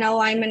not in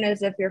alignment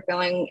is if you're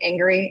feeling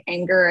angry.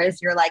 Anger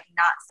is your like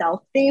not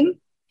self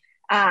theme.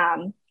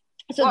 So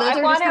those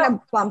are just kind of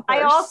bumpers.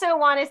 I also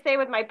want to say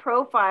with my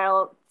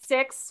profile,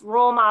 6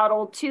 role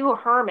model, 2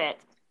 hermit.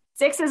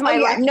 6 is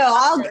my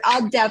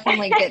I'll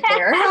definitely get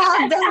there.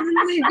 I'll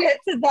definitely get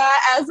to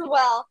that as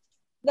well.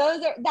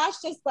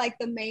 That's just like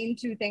the main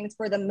 2 things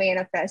for the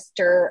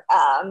manifester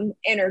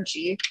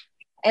energy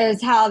is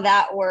how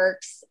that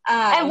works.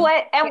 And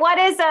what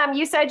is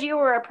you said you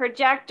were a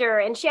projector,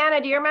 and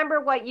Shanna, do you remember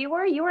what you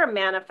were? You were a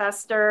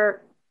manifester.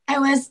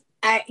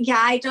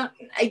 I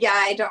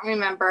don't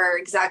remember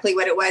exactly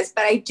what it was,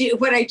 but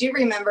what I do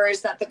remember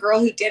is that the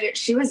girl who did it,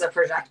 she was a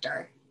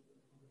projector.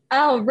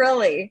 Oh,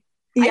 really?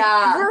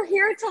 Yeah. We're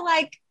here to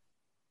like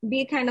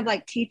be kind of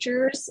like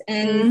teachers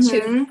and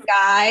to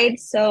guide.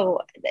 So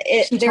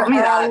there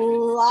are a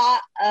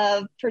lot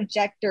of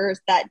projectors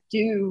that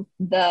do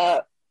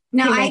the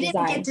I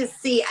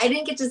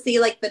didn't get to see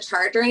like the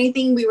chart or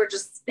anything. We were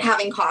just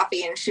having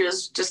coffee and she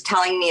was just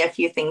telling me a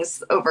few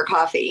things over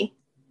coffee.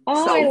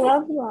 Oh, so, I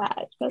love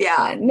that. That's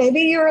fun.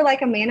 Maybe you were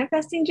like a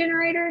manifesting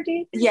generator, do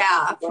you think?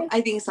 Yeah,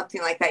 I think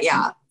something like that.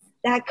 Yeah.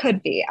 That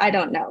could be. I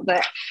don't know,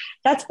 but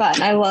that's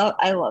fun. I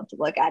love to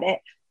look at it.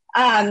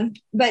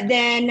 But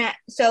then,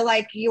 so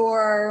like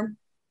your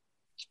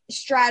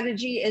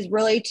strategy is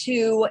really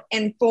to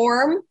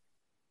inform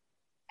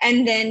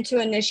and then to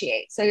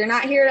initiate. So you're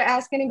not here to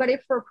ask anybody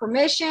for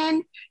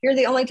permission. You're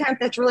the only type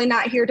that's really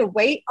not here to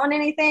wait on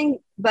anything,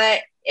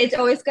 but it's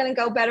always going to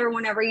go better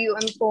whenever you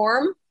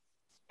inform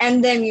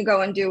and then you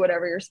go and do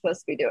whatever you're supposed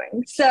to be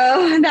doing.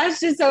 So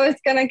that's just so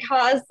it's going to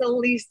cause the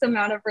least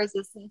amount of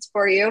resistance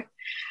for you.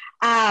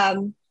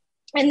 And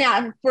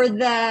now for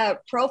the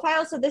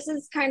profile, so this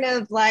is kind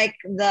of like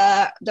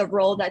the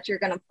role that you're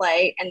going to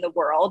play in the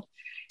world.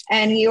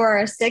 And you are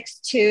a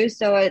 6'2",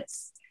 so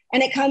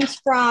it comes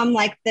from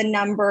like the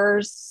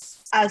numbers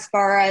as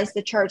far as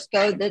the charts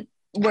go,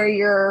 where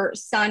your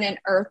sun and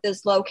earth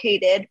is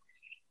located.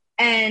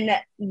 And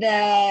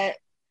the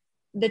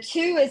 2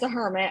 is a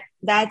hermit.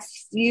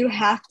 That's, you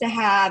have to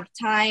have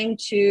time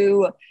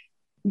to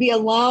be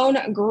alone,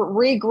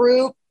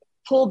 regroup,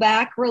 pull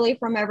back really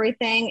from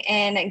everything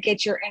and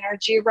get your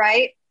energy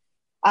right.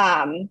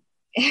 But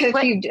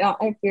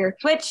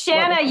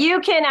Shanna,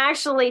 you can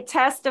actually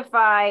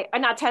testify,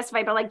 not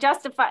testify, but like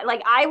justify,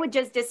 like I would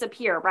just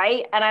disappear,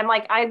 right? And I'm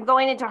like, I'm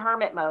going into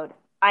hermit mode.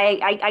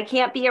 I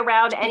can't be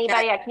around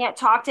anybody. I can't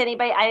talk to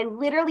anybody. I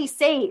literally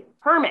say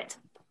hermit.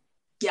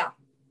 Yeah.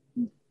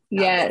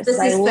 Yes,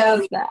 I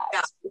love that.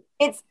 Yeah.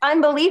 It's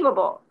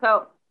unbelievable.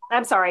 So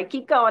I'm sorry.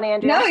 Keep going,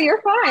 Andrea. No,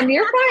 you're fine.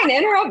 You're fine.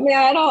 Interrupt me.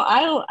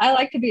 I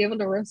like to be able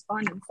to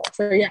respond and stuff.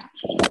 So yeah.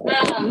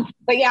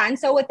 But yeah, and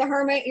so with the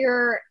hermit,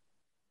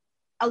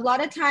 a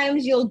lot of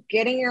times you'll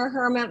get in your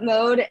hermit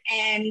mode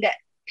and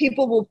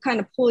people will kind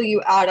of pull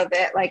you out of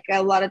it. Like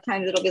a lot of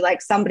times it'll be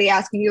like somebody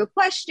asking you a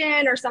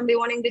question or somebody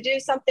wanting to do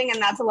something.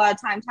 And that's a lot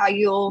of times how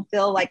you'll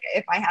feel like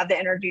if I have the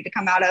energy to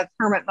come out of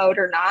hermit mode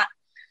or not.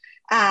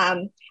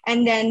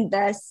 And then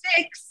the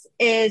 6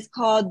 is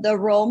called the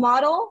role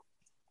model.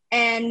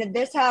 And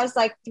this has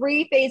like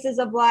 3 phases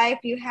of life.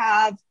 You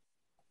have,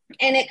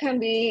 and it can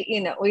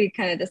be, we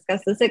kind of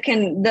discussed this.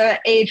 The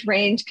age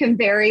range can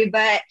vary,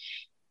 but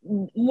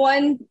from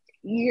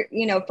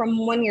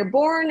when you're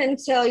born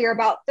until you're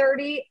about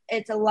 30,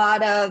 it's a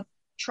lot of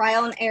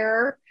trial and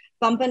error,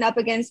 bumping up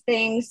against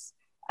things.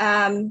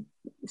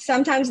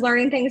 Sometimes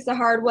learning things the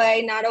hard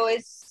way, not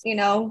always,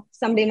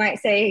 somebody might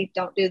say,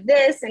 don't do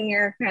this. And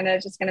you're kind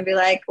of just going to be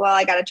like, well,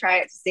 I got to try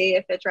it to see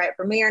if it's right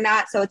for me or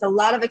not. So it's a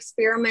lot of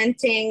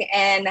experimenting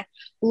and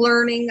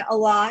learning a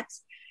lot.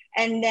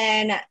 And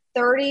then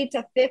 30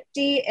 to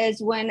 50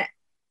 is when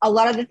a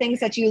lot of the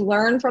things that you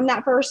learn from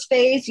that first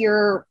phase,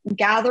 you're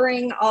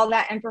gathering all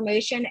that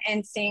information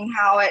and seeing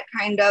how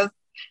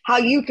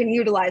you can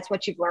utilize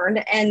what you've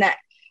learned. And that,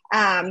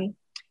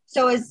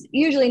 so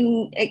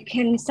it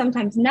can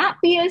sometimes not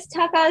be as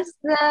tough as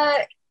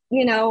the,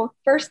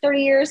 first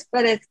 30 years,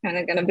 but it's kind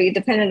of going to be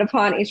dependent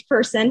upon each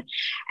person.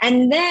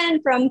 And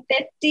then from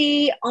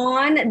 50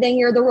 on, then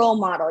you're the role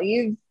model.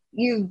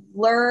 You've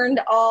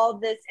learned all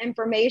this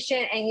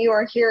information and you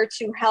are here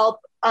to help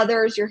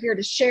others. You're here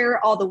to share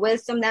all the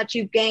wisdom that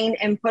you've gained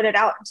and put it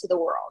out into the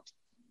world.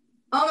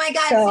 Oh my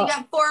God. So you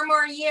got 4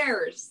 more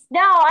years. No,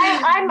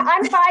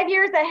 I'm 5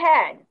 years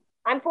ahead.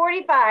 I'm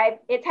 45.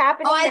 It's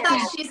happening. Oh, I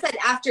thought she said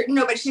after.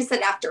 No, but she said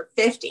after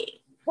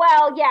 50.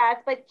 Well, yes,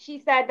 but she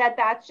said that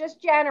that's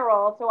just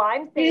general. So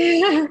I'm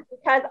saying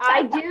because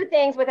I do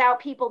things without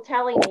people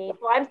telling me.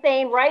 So I'm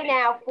saying right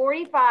now,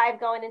 45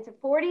 going into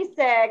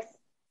 46,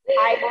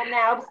 I will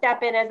now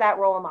step in as that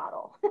role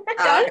model.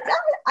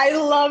 I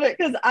love it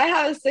because I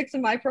have a 6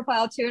 in my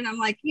profile too. And I'm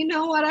like, you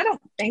know what? I don't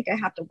think I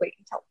have to wait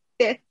until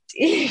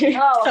 50.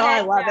 Oh, so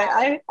I love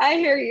it. I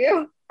hear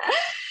you.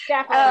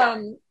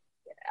 Definitely.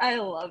 I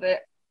love it.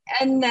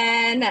 And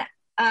then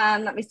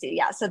let me see.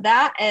 Yeah. So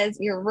that is,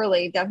 you're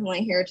really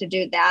definitely here to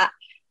do that.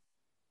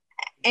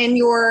 And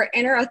your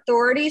inner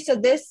authority. So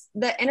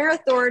the inner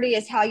authority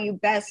is how you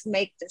best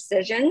make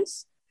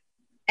decisions.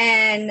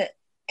 And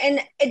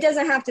it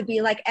doesn't have to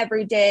be like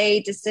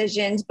everyday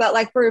decisions, but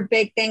like for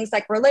big things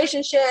like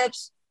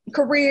relationships,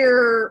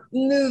 career,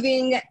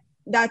 moving,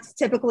 that's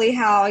typically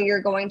how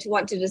you're going to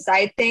want to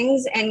decide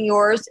things. And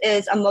yours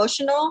is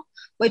emotional,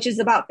 which is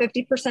about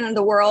 50% of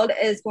the world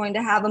is going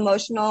to have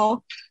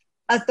emotional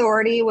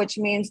authority, which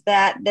means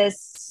that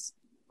this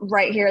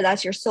right here,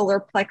 that's your solar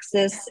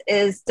plexus,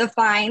 is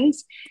defined.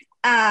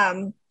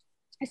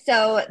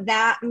 So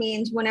that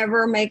means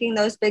whenever making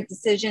those big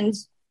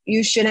decisions,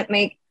 you shouldn't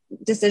make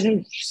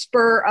decisions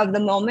spur of the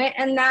moment,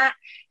 and that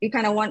you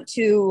kind of want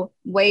to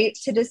wait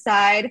to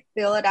decide,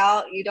 feel it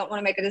out. You don't want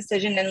to make a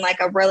decision in like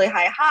a really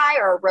high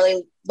or a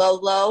really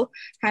low,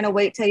 kind of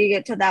wait till you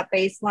get to that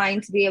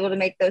baseline to be able to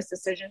make those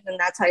decisions. And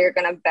that's how you're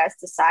going to best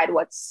decide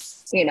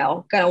what's,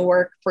 going to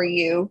work for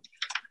you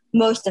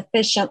most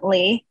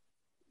efficiently.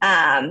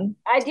 I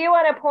do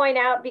want to point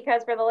out,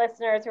 because for the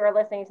listeners who are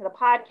listening to the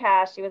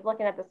podcast, she was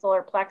looking at the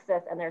solar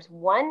plexus and there's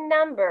one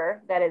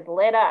number that is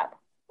lit up.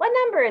 What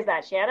number is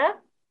that, Shanna?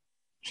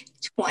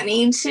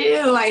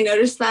 22. I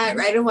noticed that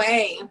right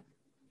away.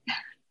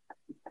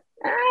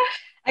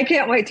 I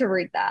can't wait to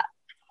read that.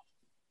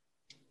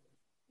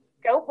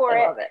 Go for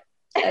it. Love it.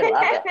 I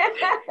love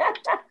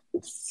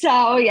it.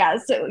 So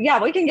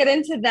we can get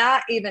into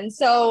that even.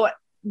 So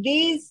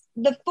the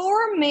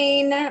 4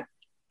 main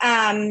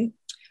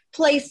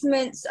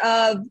placements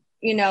of,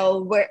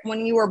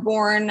 when you were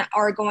born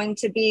are going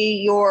to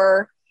be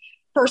your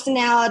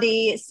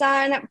personality,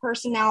 sun,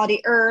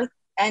 personality, earth,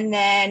 and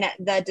then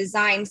the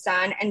design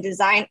sun and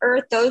design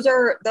earth.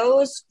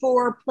 Those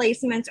 4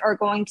 placements are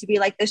going to be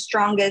like the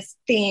strongest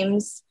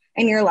themes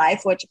in your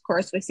life, which of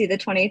course we see the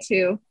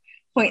 22.6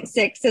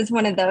 is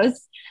one of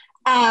those.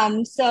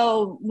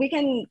 So we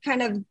can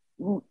kind of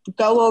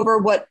go over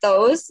what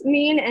those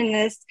mean in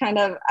this kind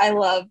of, I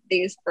love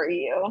these for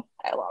you.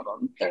 I love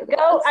them.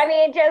 I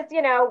mean, just,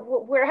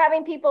 we're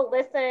having people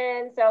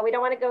listen, so we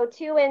don't want to go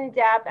too in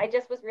depth. I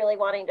just was really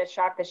wanting to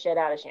shock the shit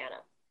out of Shanna.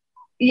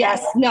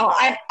 Yes. No,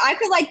 I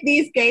feel like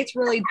these gates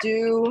really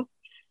do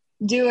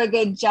a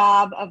good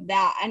job of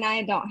that. And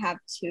I don't have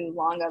too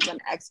long of an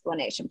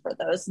explanation for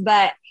those,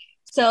 but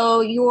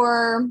so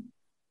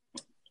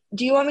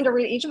do you want me to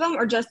read each of them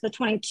or just the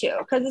 22?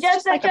 Because it's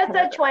just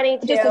the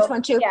 22. Just the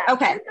 22. Yeah.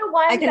 Okay. The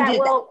ones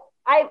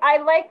I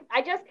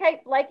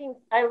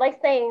like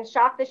saying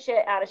shock the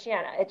shit out of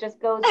Shanna. It just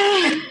goes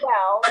really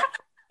well.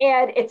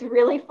 And it's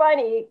really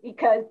funny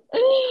because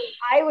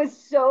I was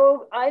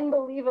so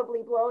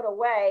unbelievably blown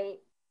away.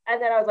 And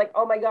then I was like,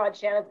 oh my God,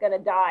 Shanna's gonna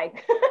die.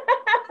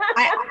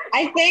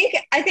 I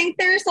think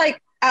there's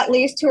like at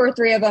least 2 or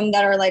 3 of them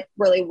that are like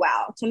really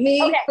wow. To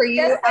me, okay, for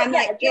you,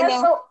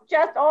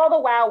 just all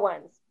the wow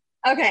ones.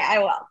 Okay, I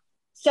will.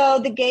 So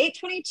the gate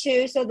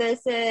 22, so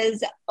this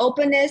is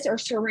openness or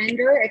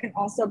surrender. It can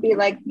also be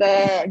like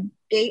the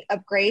gate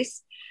of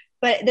grace,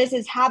 but this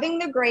is having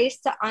the grace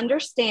to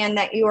understand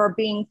that you are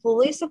being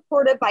fully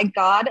supported by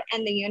God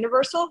and the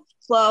universal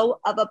flow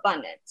of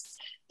abundance.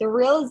 The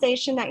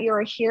realization that you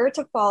are here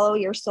to follow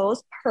your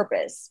soul's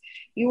purpose.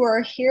 You are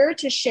here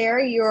to share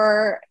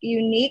your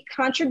unique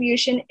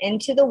contribution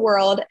into the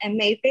world and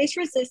may face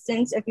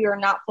resistance if you are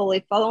not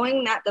fully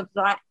following that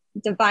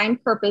divine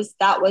purpose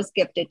that was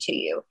gifted to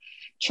you.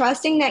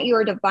 Trusting that you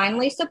are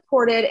divinely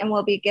supported and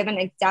will be given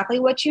exactly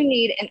what you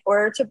need in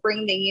order to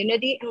bring the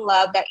unity and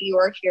love that you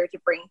are here to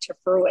bring to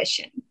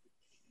fruition.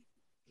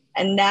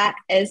 And that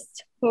is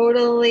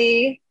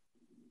totally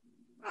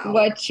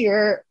what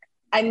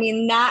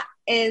that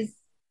is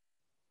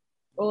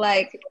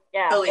like,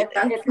 yeah.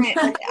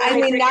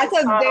 That's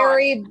a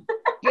very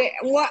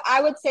what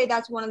I would say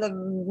that's one of the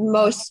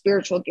most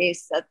spiritual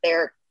gates that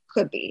there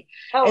could be.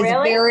 Oh,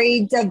 really?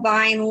 Very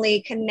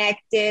divinely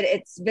connected.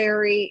 It's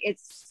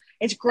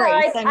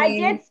grace. I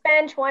did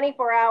spend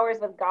 24 hours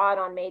with God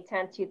on May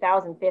 10th,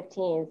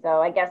 2015.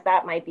 So I guess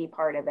that might be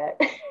part of it.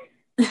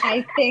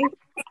 I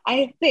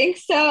think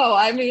so.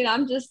 I mean,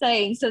 I'm just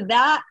saying. So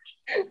that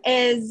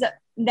is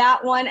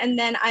that one. And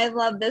then I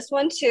love this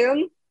one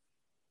too.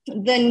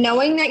 The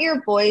knowing that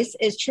your voice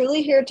is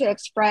truly here to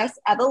express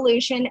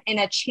evolution and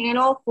a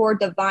channel for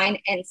divine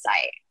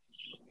insight.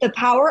 The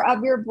power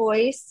of your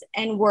voice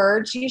and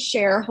words you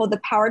share hold the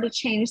power to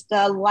change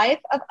the life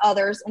of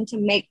others and to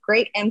make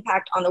great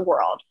impact on the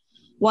world.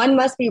 One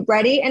must be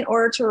ready in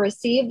order to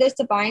receive this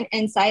divine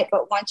insight,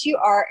 but once you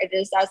are, it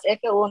is as if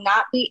it will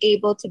not be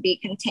able to be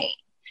contained.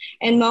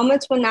 In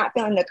moments when not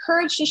feeling the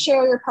courage to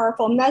share your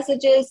powerful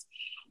messages,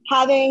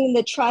 having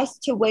the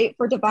trust to wait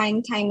for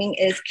divine timing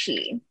is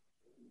key.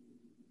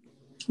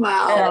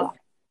 Wow.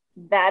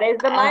 That is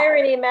the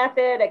Myrony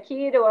method, a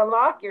key to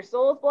unlock your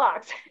soul's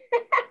blocks.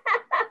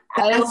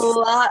 I love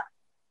that.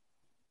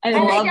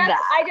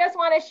 I just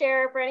want to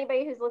share for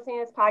anybody who's listening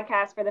to this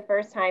podcast for the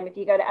first time, if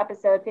you go to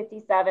episode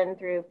 57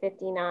 through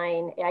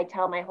 59, I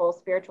tell my whole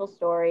spiritual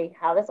story,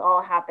 how this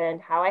all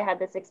happened, how I had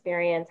this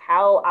experience,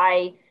 how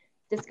I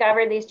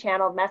discovered these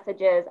channeled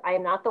messages. I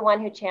am not the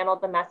one who channeled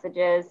the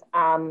messages.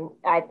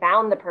 I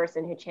found the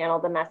person who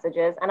channeled the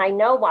messages, and I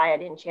know why I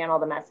didn't channel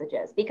the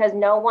messages, because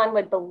no one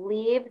would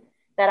believe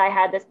that I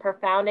had this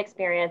profound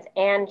experience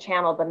and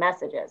channeled the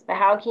messages. But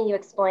how can you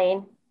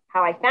explain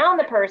how I found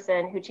the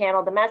person who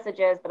channeled the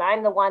messages, but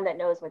I'm the one that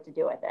knows what to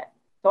do with it?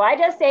 So I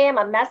just say I'm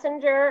a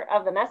messenger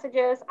of the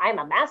messages. I'm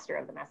a master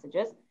of the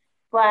messages.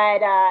 But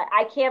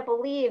I can't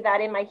believe that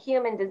in my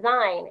human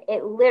design,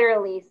 it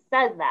literally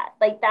says that.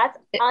 Like, that's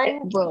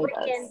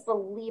unfreaking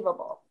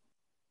believable.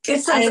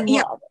 It says,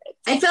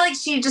 I feel like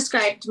she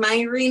described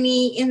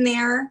Myrony in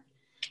there.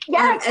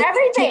 Yes,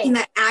 everything. Taking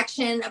that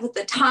action up at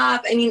the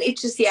top. I mean, it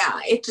just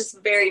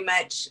very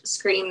much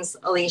screams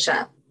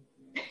Alicia.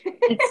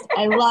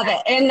 I love it.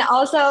 And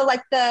also,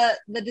 like, the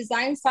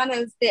design sun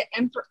is the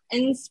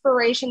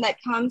inspiration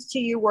that comes to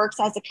you, works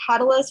as a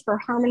catalyst for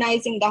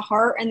harmonizing the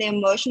heart and the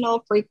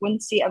emotional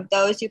frequency of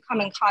those you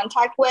come in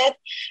contact with,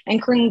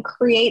 and can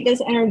create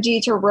this energy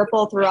to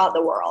ripple throughout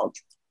the world.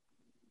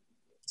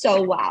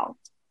 So wow.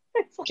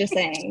 Just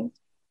saying.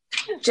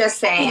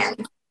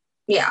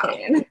 Yeah.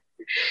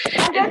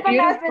 I'm just a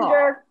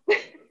messenger.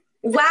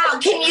 Wow.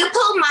 Can you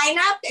pull mine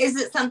up? Is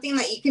it something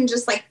that you can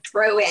just like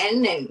throw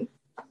in and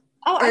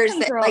or is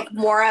it like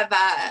more of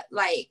a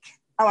like?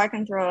 Oh, I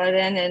can throw it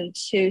in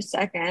 2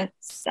 seconds.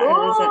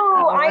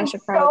 I'm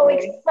so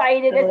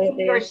excited to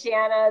see your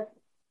Shanna's.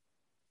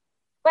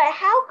 But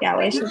how? Yeah,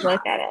 we should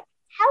look at it.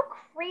 How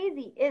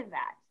crazy is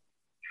that?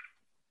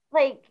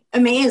 Like,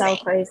 amazing.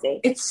 So crazy.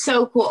 It's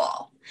so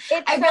cool.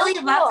 I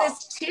really love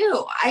this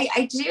too.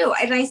 I do.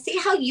 And I see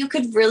how you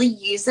could really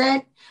use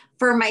it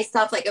for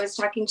myself. Like I was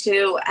talking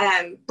to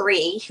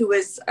Bree, who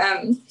was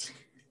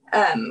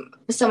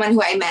someone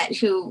who I met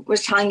who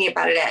was telling me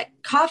about it at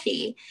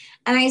coffee.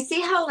 And I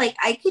see how like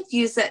I could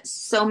use it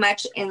so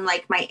much in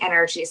like my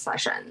energy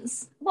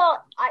sessions.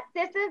 Well,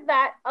 this is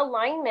that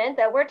alignment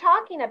that we're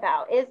talking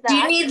about. Is that? Do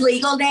you need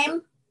legal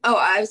name? Oh,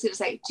 I was going to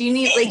say, do you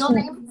need legal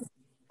name?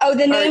 Oh,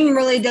 the name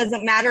really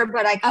doesn't matter,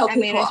 but I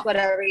mean, cool. It's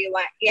whatever you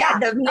want. Yeah,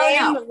 the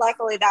name,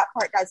 luckily that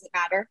part doesn't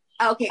matter.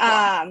 Okay, cool.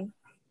 I'm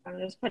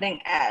just putting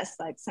S,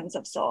 like sense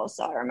of soul,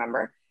 so I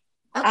remember.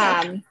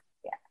 Okay.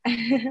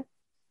 Yeah.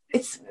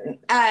 It's,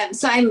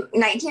 so I'm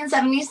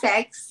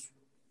 1976.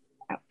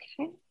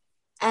 Okay.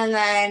 And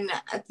then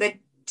the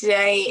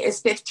day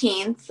is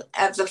 15th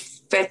of the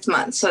 5th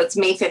month. So it's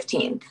May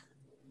 15th.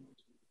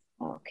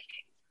 Okay,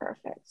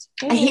 perfect.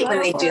 I hate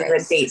when they do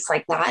the dates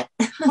like that.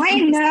 I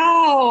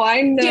know.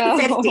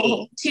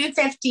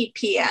 2:50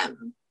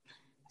 p.m.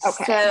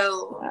 Okay.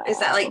 So is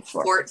that like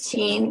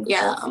 14?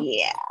 Yeah.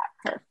 Yeah,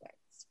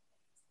 perfect.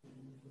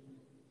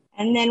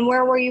 And then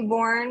where were you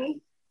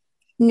born?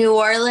 New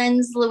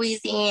Orleans,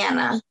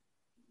 Louisiana.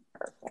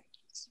 Perfect.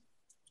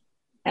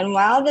 And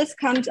while this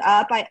comes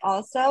up, I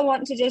also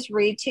want to just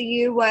read to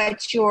you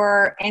what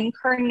your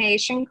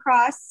incarnation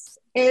cross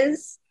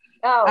is.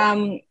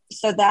 Oh.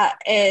 So that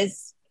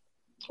is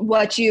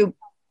what you're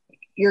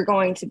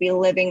going to be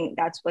living.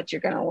 That's what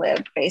you're going to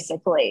live,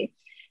 basically.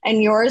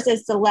 And yours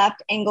is the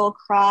left angle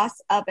cross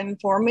of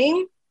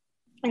informing.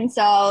 And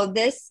so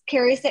this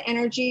carries the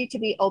energy to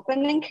be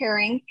open and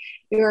caring.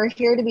 You're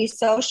here to be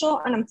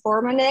social and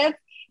informative.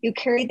 You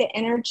carry the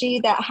energy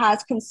that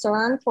has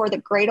concern for the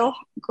greater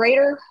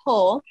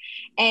whole,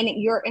 and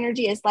your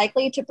energy is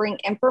likely to bring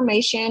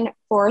information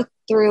forth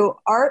through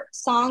art,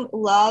 song,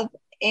 love,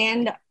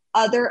 and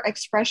other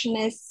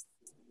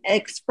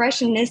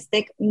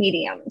expressionistic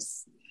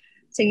mediums.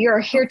 So you're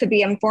here to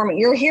be informing.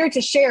 You're here to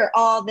share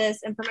all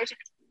this information.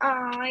 Oh,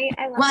 I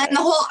love it. And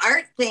the whole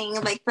art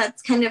thing, like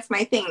that's kind of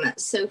my thing.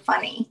 That's so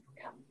funny.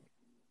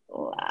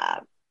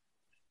 Love.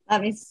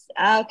 Let me see.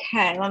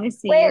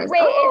 Wait, was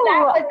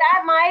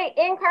that my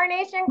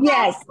incarnation cross?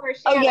 Yes.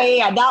 Oh,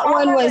 yeah. That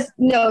one was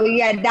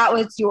that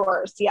was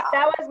yours. Yeah.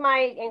 That was my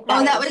incarnation.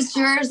 Oh, that was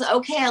yours.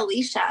 Okay,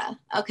 Alicia.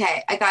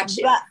 Okay, I got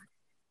you.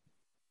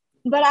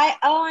 But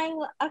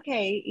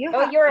okay. You're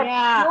a pure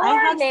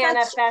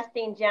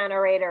manifesting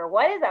generator.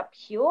 What is a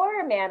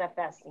pure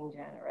manifesting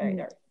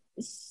generator?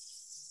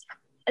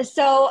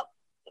 So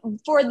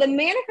for the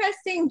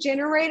manifesting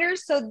generator,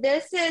 so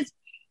this is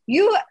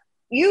you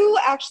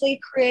actually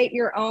create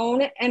your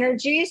own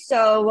energy.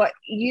 So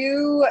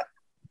you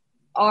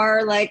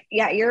are like,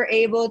 you're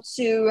able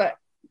to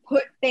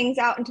put things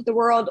out into the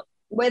world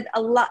with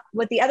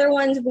the other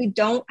ones. We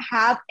don't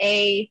have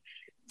a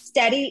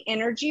steady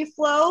energy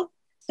flow.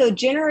 So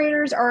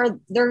generators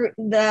they're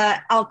the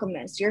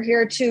alchemists. You're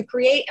here to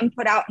create and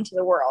put out into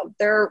the world.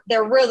 They're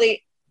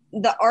really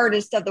the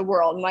artists of the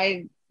world.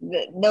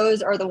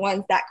 Those are the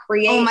ones that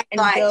create. Oh my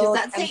God, does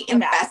that say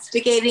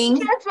investigating?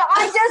 That's what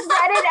I just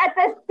read it at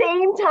the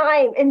same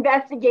time.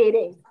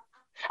 Investigating.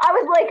 I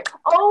was like,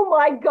 oh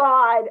my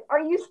God,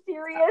 are you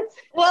serious?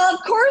 Well,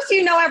 of course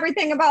you know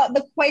everything about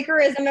the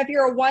Quakerism. If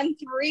you're a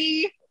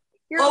 1-3,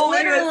 you're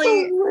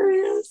literally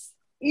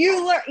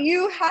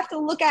you have to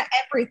look at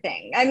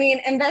everything. I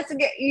mean,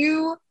 investigate,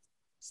 you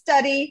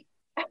study,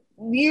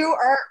 you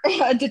are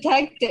a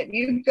detective.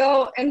 You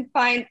go and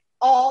find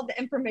all the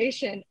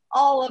information,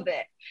 all of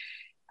it.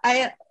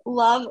 I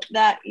love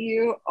that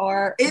you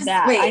are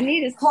that.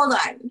 Wait, hold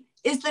on.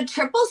 Is the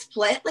triple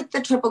split like the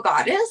triple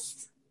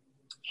goddess?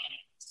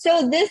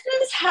 So this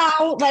is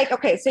how,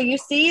 so you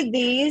see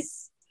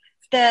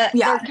they're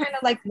kind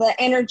of like the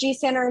energy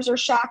centers or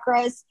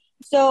chakras.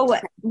 So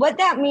what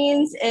that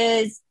means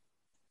is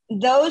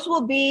those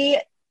will be,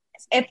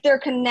 if they're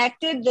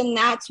connected, then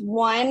that's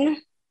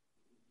one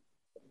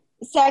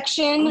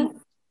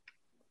section.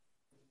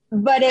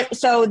 But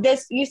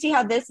you see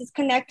how this is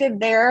connected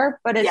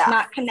there, but it's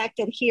not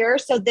connected here.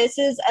 So this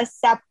is a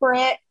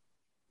separate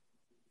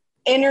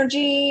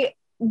energy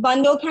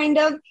bundle kind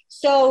of.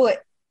 So,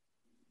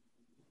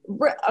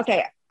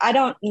 okay, I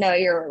don't know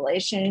your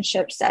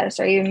relationship status.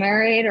 Are you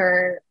married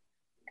or?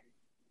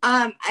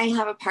 I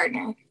have a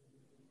partner.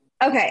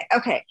 Okay.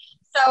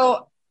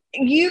 So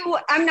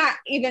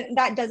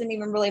that doesn't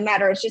even really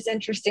matter. It's just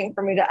interesting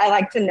for me I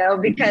like to know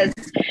because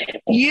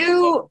he's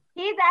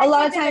actually a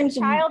lot of times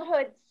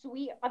childhood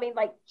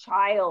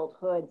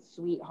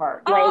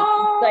sweetheart.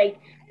 Like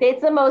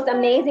it's the most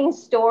amazing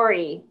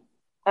story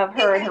of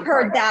her. I've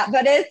heard that,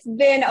 but it's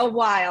been a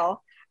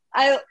while.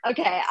 I'm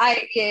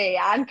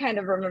kind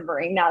of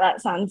remembering now.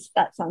 That sounds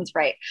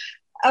right.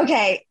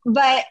 Okay,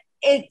 but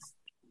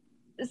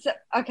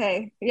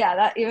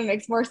that even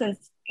makes more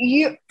sense.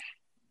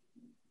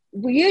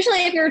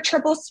 Usually if you're a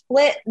triple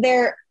split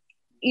there,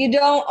 you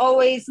don't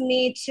always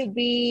need to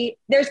be,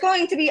 there's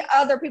going to be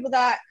other people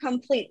that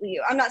completely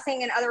you. I'm not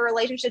saying in other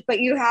relationships,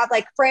 but you have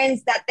like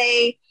friends that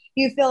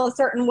you feel a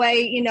certain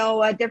way,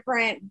 a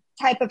different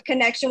type of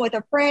connection with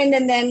a friend.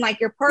 And then like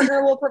your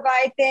partner will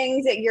provide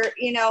things that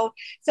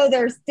so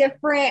there's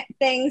different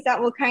things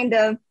that will kind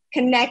of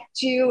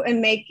connect you and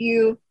make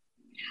you,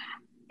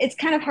 it's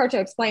kind of hard to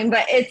explain,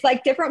 but it's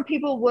like different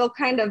people will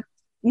kind of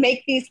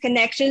make these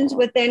connections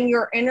within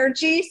your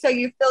energy. So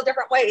you feel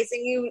different ways,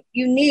 and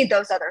you need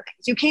those other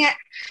things. You can't,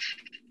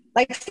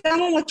 like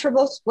someone with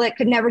triple split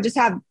could never just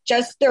have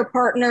just their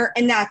partner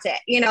and that's it.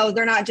 You know,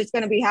 they're not just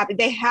going to be happy.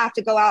 They have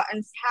to go out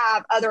and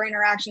have other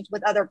interactions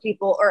with other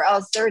people, or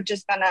else they're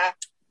just going to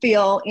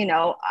feel,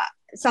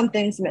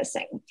 something's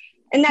missing.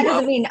 And that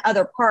doesn't mean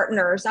other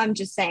partners. I'm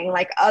just saying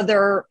like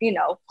other,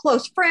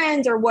 close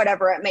friends or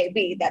whatever it may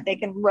be that they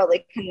can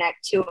really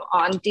connect to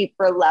on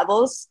deeper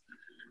levels.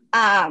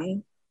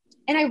 And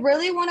I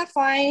really want to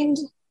find,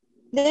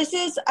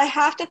 I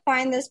have to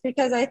find this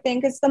because I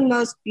think it's the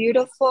most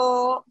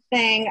beautiful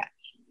thing.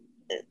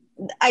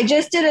 I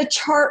just did a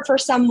chart for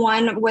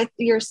someone with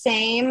your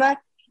same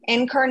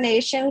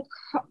incarnation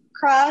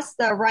cross,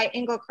 the right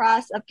angle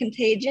cross of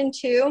contagion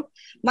too.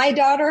 My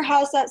daughter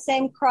has that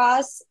same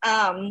cross,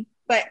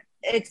 but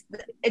it's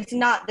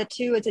not the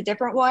two, it's a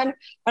different one.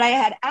 But I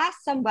had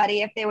asked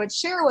somebody if they would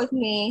share with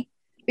me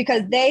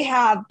because they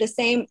have the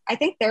same, I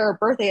think their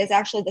birthday is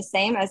actually the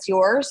same as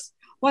yours.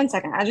 One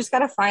second, I just got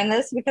to find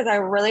this because I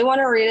really want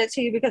to read it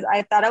to you because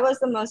I thought it was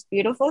the most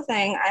beautiful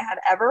thing I had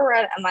ever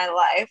read in my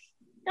life.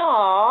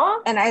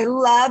 Aww. And I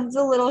loved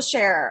the little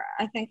share.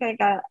 I think I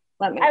got,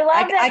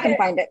 I can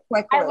find it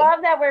quickly. I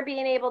love that we're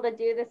being able to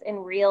do this in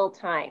real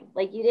time.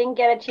 Like you didn't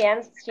get a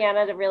chance,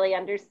 Shanna, to really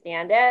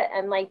understand it.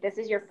 And like, this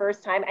is your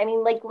first time. I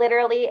mean, like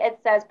literally it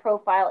says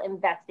profile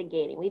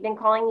investigating. We've been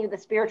calling you the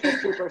spiritual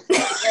superstar.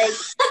 Like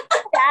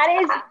that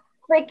is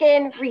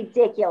freaking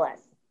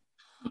ridiculous.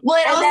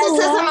 Well, it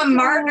also says I'm a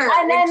martyr.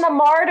 And then the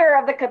martyr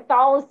of the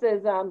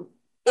Catholicism.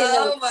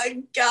 Oh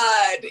my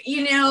God.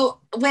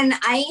 When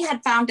I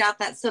had found out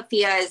that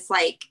Sophia is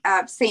like,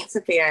 Saint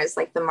Sophia is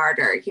like the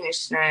martyr,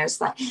 she's known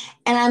as like,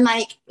 and I'm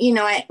like,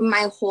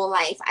 my whole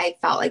life I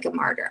felt like a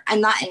martyr.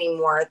 I'm not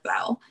anymore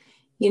though,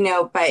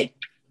 but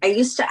I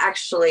used to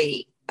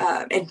actually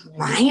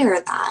admire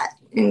that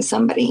in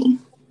somebody.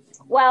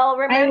 Well,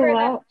 remember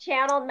the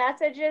channeled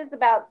messages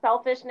about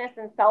selfishness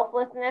and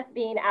selflessness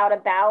being out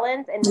of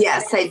balance? And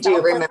yes, I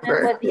do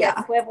remember. Was the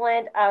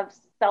equivalent of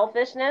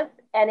selfishness,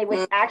 and it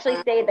would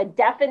actually say the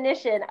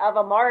definition of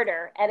a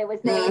martyr, and it was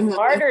saying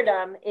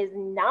martyrdom is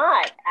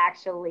not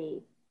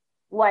actually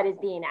what is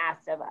being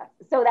asked of us.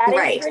 So that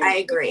is I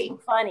agree.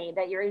 Funny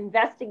that you're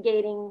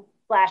investigating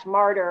 /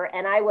 martyr,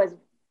 and I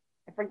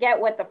forget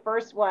what the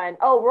first one.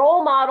 Oh,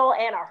 role model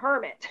and a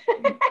hermit.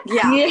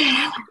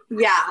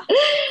 Yeah.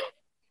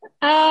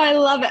 Oh, I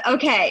love it.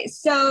 Okay,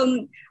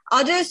 so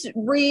I'll just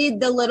read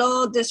the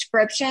little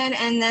description,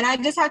 and then I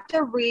just have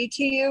to read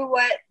to you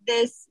what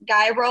this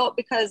guy wrote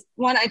because,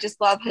 one, I just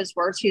love his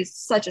words. He's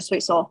such a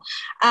sweet soul.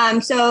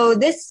 So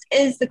this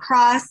is the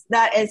cross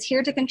that is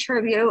here to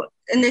contribute,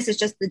 and this is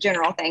just the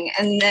general thing,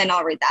 and then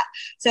I'll read that.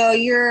 So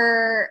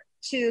you're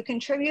to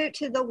contribute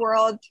to the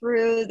world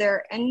through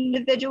their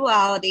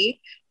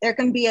individuality. There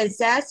can be a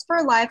zest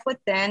for life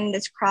within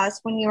this cross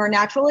when you are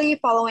naturally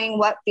following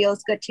what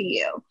feels good to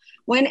you.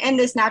 When in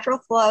this natural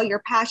flow,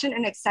 your passion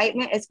and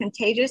excitement is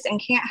contagious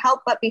and can't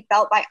help but be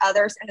felt by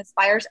others and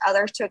inspires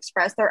others to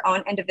express their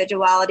own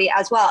individuality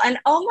as well. And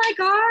oh my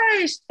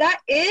gosh, that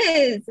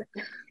is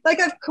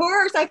like, of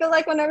course, I feel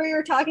like whenever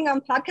you're talking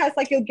on podcasts,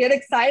 like you'll get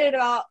excited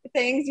about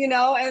things, and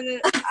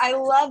I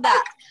love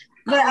that.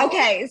 But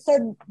okay,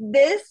 so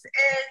this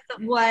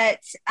is what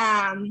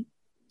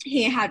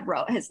he had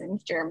wrote. His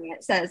name's Jeremy.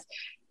 It says,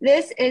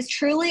 this is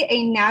truly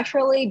a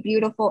naturally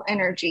beautiful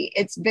energy.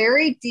 It's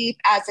very deep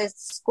as is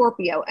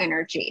Scorpio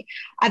energy.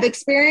 I've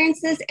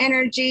experienced this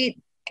energy,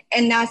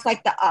 and that's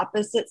like the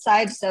opposite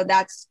side. So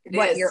that's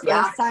what your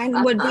earth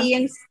sign would be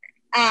in.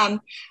 I've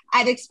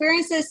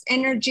experienced this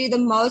energy the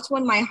most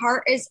when my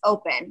heart is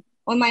open.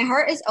 When my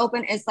heart is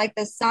open, it's like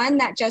the sun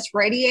that just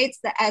radiates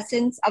the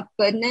essence of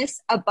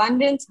goodness,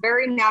 abundance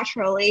very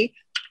naturally.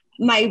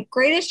 My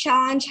greatest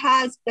challenge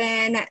has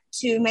been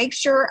to make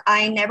sure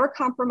I never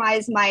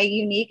compromise my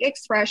unique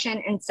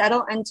expression and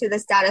settle into the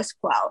status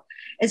quo.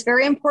 It's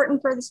very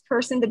important for this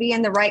person to be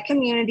in the right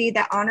community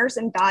that honors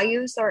and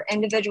values their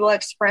individual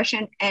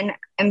expression and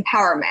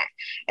empowerment.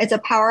 It's a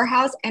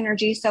powerhouse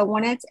energy, so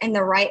when it's in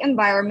the right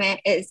environment,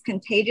 it is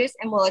contagious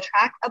and will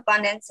attract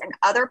abundance and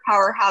other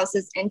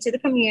powerhouses into the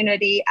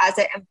community as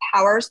it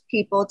empowers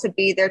people to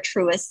be their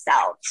truest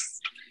selves.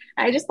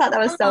 I just thought that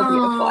was so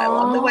beautiful. I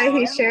love the way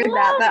he shared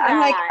that. But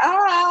I'm like,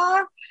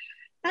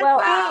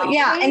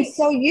 yeah. And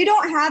so you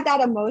don't have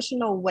that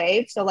emotional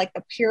wave. So like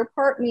the pure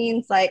part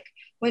means like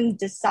when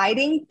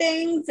deciding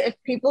things, if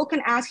people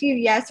can ask you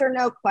yes or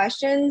no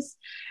questions,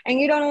 and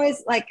you don't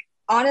always like,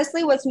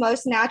 honestly, what's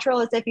most natural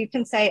is if you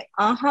can say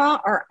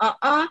or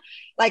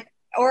like,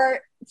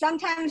 or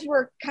sometimes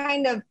we're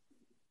kind of,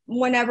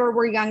 whenever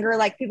we're younger,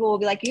 like people will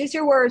be like, use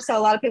your words. So a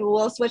lot of people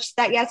will switch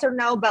that yes or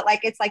no, but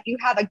like, it's like you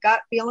have a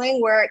gut feeling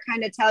where it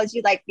kind of tells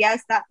you like,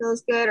 yes, that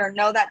feels good, or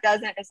no, that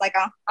doesn't. It's like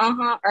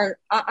or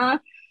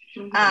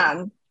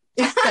Mm-hmm.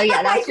 So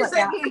yeah, that's what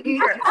that.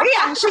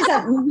 Yeah, she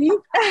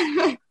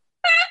said.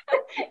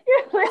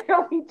 You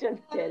literally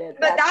just did it.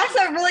 But that's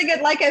a really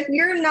good, like, if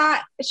you're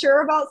not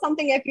sure about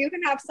something, if you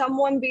can have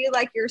someone be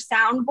like your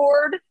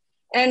soundboard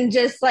and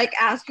just like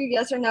ask you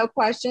yes or no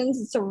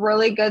questions, it's a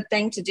really good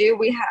thing to do.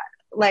 We have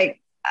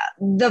like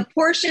the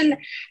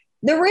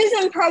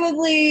reason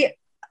probably,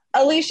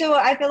 Alicia,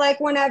 I feel like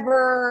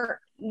whenever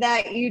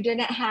that you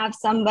didn't have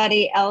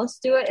somebody else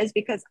do it is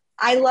because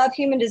I love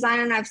human design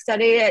and I've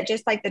studied it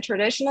just like the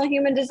traditional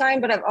human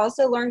design, but I've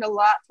also learned a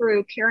lot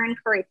through Karen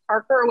Curry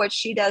Parker, which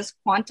she does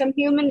quantum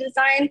human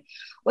design,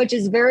 which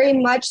is very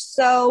much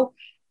so.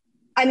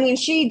 I mean,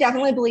 she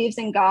definitely believes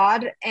in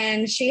God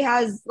and she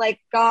has like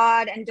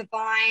God and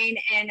divine,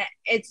 and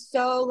it's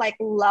so like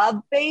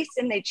love based,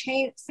 and they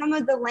change some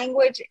of the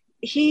language.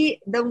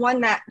 The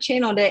one that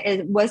channeled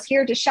it was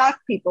here to shock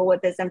people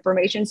with this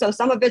information. So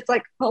some of it's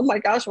like, oh my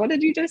gosh, what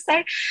did you just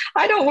say?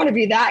 I don't want to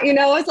be that,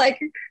 it's like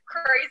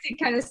crazy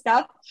kind of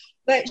stuff.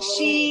 But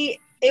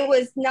it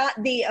was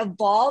not the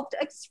evolved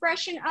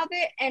expression of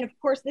it. And of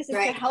course, this is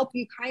to help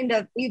you kind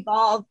of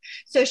evolve.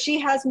 So she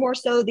has more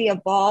so the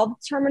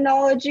evolved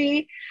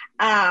terminology,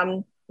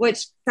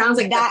 which sounds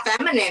like that the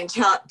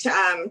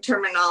feminine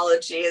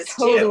terminology is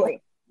totally.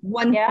 Too.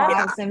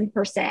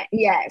 1000%.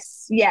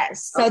 Yes.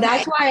 So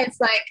that's why it's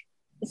like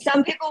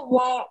some people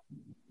won't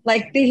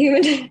like the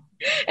human.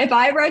 If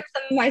I wrote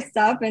some of my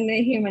stuff in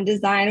the human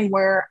design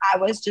where I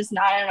was just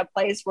not in a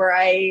place where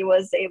I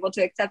was able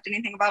to accept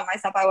anything about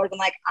myself, I would have been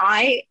like,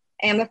 I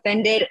am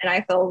offended and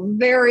I feel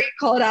very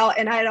called out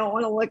and I don't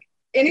want to look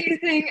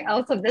anything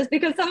else of this,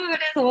 because some of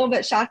it is a little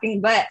bit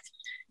shocking, but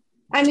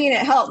I mean,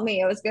 it helped me.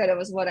 It was good. It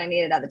was what I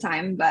needed at the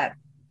time, but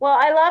well,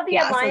 I love the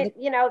alignment.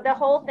 The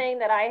whole thing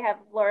that I have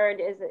learned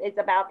is it's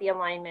about the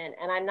alignment,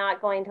 and I'm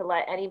not going to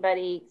let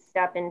anybody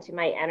step into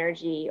my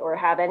energy or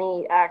have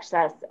any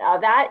access of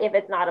that if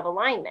it's not of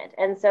alignment.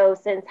 And so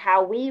since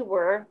how we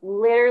were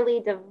literally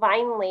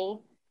divinely,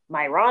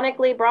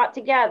 ironically brought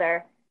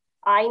together,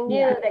 I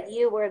knew that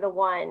you were the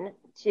one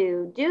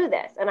to do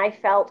this, and I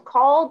felt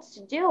called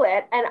to do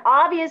it. And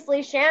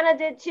obviously Shanna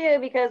did too,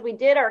 because we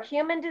did our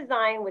human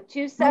design with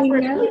two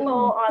separate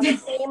people on the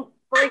same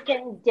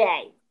freaking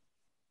day.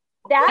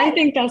 I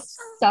think that's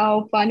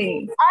so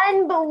funny.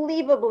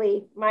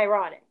 Unbelievably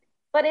ironic.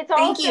 But it's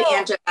Thank you,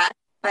 Angela,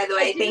 by the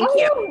way. Thank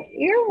you.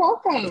 You're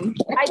welcome.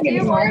 I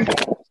do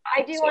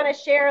want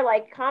to share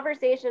like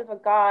conversations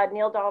with God,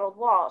 Neil Donald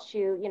Walsh,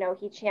 who,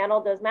 he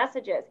channeled those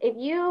messages. If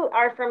you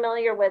are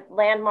familiar with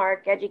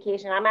Landmark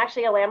education, I'm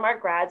actually a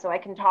Landmark grad, so I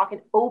can talk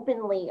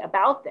openly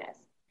about this.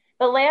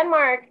 But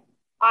Landmark,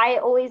 I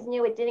always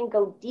knew it didn't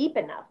go deep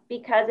enough,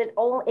 because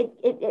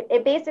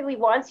it basically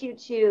wants you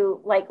to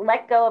like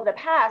let go of the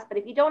past. But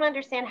if you don't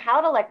understand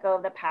how to let go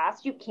of the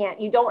past, you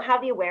don't have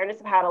the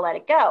awareness of how to let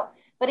it go.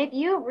 But if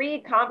you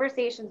read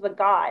Conversations with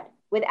God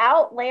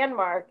without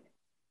Landmark,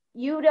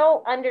 you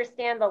don't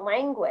understand the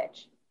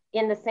language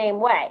in the same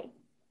way.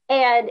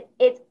 And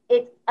it's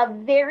a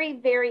very,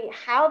 very,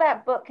 how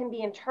that book can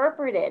be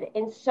interpreted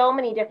in so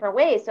many different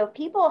ways. So if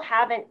people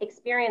haven't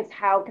experienced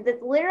how, because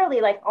it's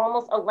literally like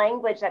almost a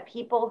language that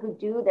people who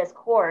do this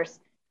course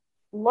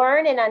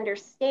learn and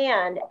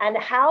understand, and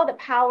how the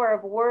power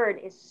of word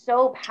is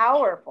so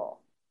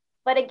powerful.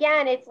 But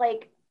again, it's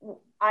like,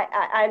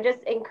 I'm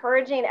just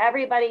encouraging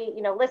everybody,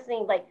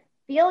 listening, like,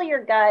 feel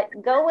your gut,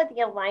 go with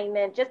the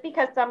alignment. Just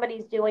because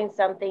somebody's doing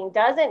something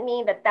doesn't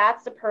mean that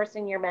that's the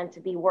person you're meant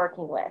to be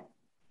working with.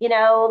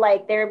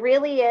 Like there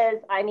really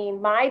is,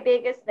 my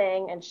biggest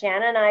thing, and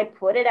Shanna and I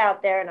put it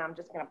out there, and I'm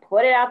just going to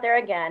put it out there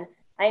again.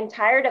 I'm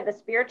tired of the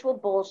spiritual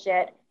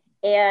bullshit,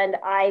 and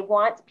I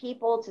want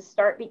people to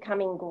start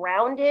becoming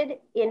grounded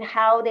in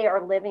how they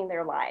are living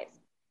their lives.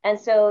 And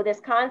so this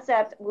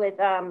concept with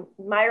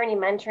Myrony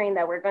Mentoring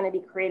that we're going to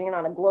be creating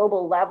on a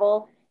global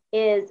level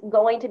is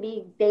going to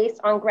be based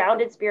on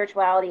grounded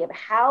spirituality of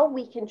how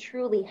we can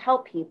truly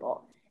help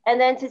people. And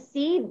then to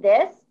see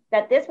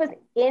that this was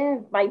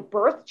in my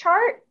birth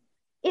chart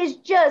is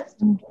just,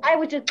 I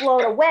was just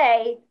blown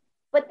away.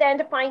 But then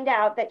to find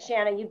out that,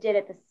 Shanna, you did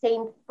it the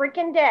same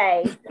freaking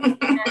day. And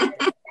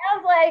it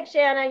sounds like,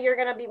 Shanna, you're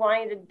going to be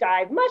wanting to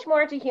dive much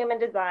more into human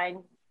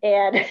design.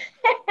 And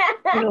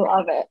I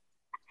love it.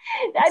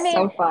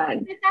 So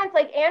fun. It sounds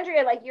like,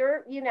 Andrea, like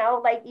you're,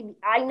 like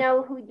I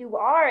know who you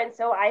are. And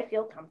so I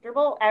feel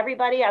comfortable.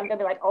 Everybody, I'm going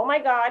to be like, oh my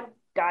God,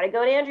 got to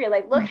go to Andrea.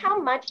 Like, look how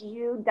much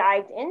you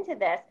dived into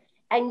this.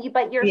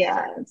 But you're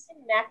so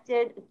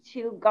connected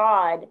to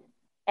God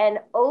and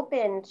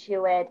open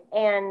to it.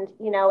 And,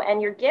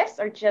 and your gifts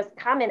are just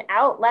coming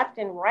out left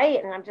and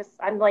right. And I'm just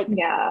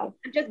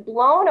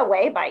blown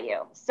away by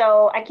you.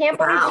 So I can't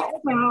believe this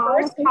is your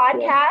first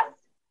podcast.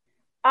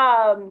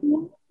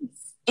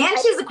 And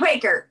she's a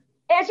Quaker.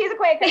 And she's a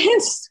Quaker.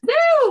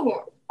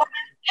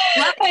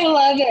 I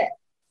love it.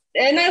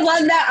 And I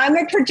love that. I'm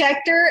a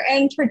projector,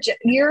 and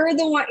you're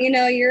the one,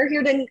 you're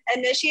here to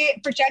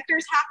initiate.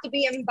 Projectors have to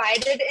be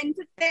invited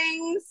into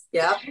things.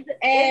 Yeah.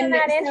 And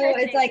so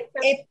it's like,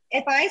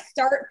 if I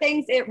start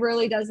things, it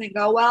really doesn't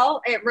go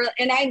well.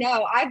 And I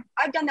know I've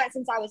done that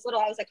since I was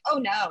little. I was like, oh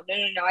no,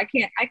 I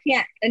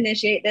can't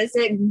initiate this.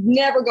 It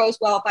never goes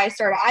well if I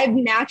start. I've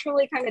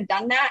naturally kind of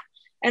done that.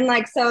 And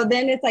like, so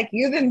then it's like,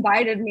 you've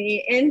invited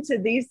me into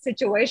these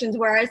situations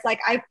where it's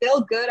like, I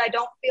feel good. I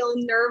don't feel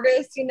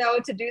nervous, to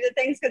do the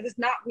things, because it's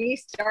not me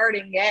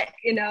starting it,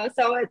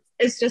 so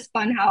it's just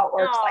fun how it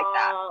works like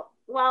that.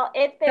 Well,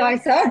 so I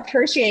so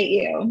appreciate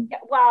you.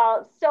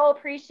 Well, so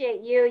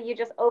appreciate you. You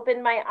just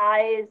opened my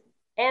eyes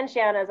and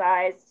Shanna's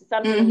eyes to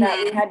something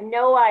that we had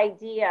no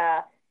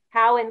idea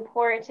how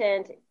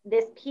important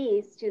this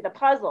piece to the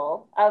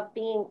puzzle of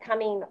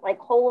coming like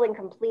whole and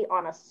complete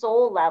on a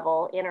soul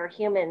level in our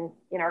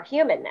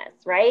humanness,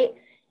 right?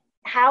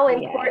 How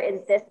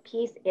important this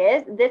piece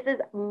is. This is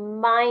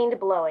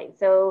mind blowing.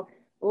 So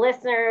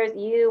listeners,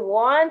 you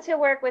want to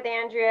work with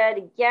Andrea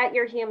to get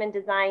your human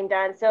design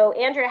done. So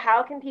Andrea,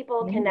 how can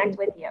people connect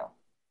with you?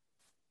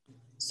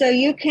 So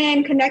you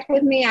can connect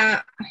with me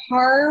at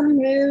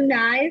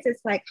Harmonize.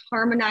 It's like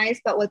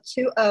harmonize, but with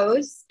 2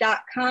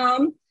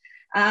 O's.com.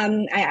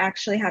 I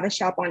actually have a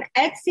shop on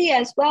Etsy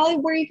as well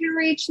where you can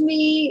reach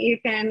me. You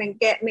can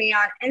get me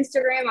on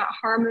Instagram at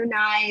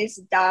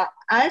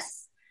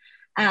harmonize.us.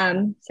 So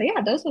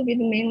yeah, those will be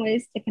the main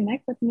ways to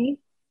connect with me.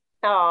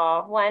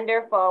 Oh,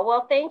 wonderful.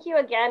 Well, thank you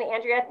again,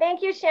 Andrea.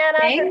 Thank you, Shanna,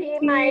 for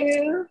being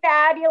my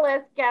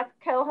fabulous guest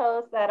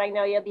co-host that I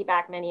know you'll be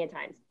back many a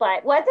times.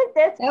 But wasn't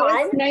this fun?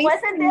 Wasn't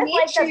this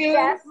like the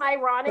best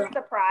Myronic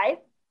surprise?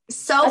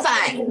 So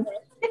fun.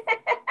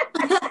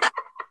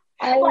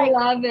 I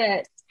love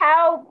it.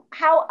 How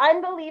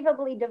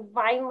unbelievably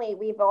divinely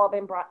we've all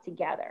been brought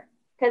together.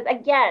 Because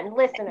again,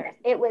 listeners,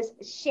 it was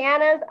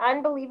Shanna's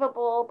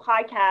unbelievable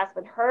podcast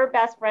with her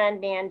best friend,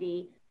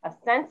 Mandy, A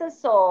Sense of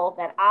Soul,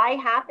 that I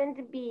happened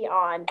to be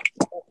on.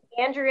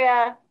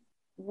 Andrea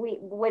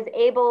was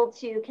able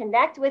to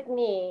connect with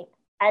me,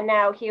 and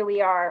now here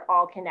we are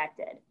all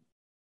connected.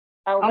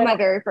 On my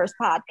very first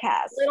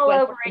podcast.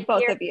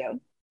 Both of you.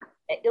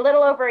 A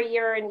little over a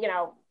year and,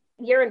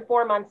 year and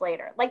 4 months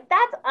later. Like,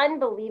 that's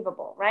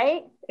unbelievable,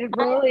 right? It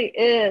really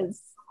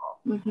is.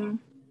 Mm-hmm.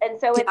 And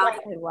so it's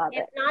like,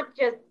 it's not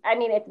just,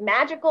 it's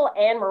magical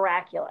and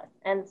miraculous.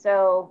 And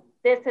so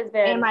this has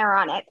been. And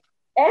ironic.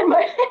 Oh,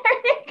 that's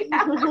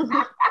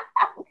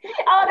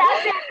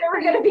it. So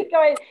we're going to be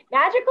going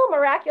magical,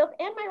 miraculous,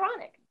 and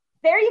ironic.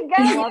 There you go.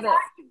 I love it.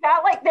 You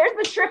got there's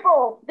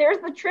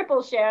the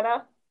triple,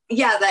 Shanna.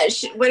 Yeah,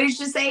 what did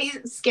you say?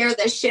 Scare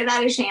the shit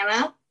out of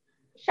Shanna?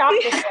 Shock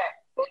the shit.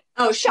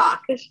 Oh,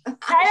 shock. I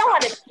don't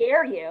want to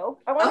scare you.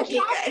 I want to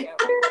shock you.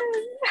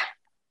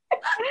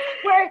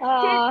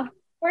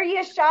 Were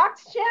you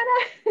shocked,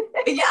 Shanna?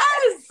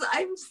 Yes,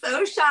 I'm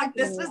so shocked.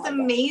 This was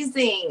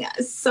amazing.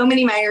 So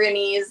many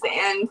Myronies,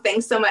 and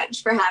thanks so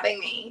much for having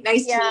me.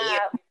 Nice to meet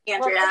you,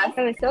 Andrea.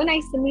 It was so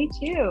nice to meet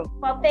you.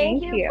 Well,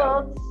 thank you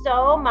both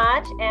so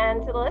much.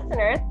 And to the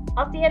listeners,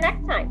 I'll see you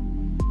next time.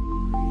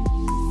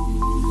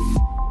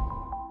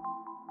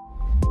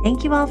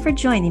 Thank you all for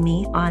joining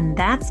me on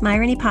That's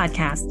Myrony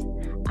podcast.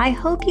 I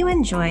hope you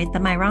enjoyed the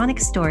Myronic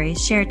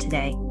stories shared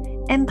today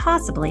and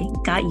possibly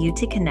got you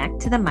to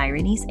connect to the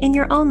Myronies in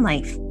your own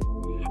life.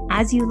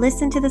 As you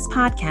listen to this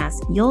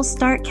podcast, you'll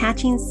start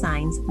catching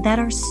signs that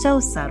are so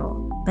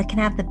subtle but can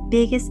have the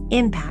biggest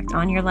impact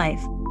on your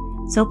life.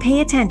 So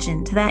pay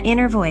attention to that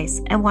inner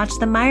voice and watch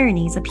the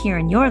Myronies appear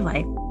in your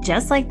life,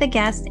 just like the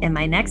guest in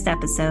my next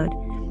episode.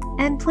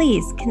 And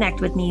please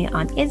connect with me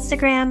on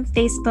Instagram,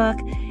 Facebook,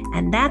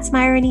 and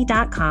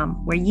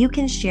that'smyrony.com, where you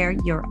can share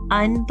your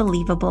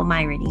unbelievable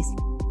Myronies.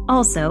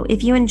 Also,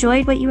 if you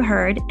enjoyed what you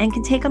heard and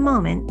can take a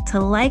moment to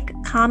like,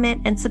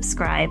 comment, and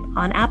subscribe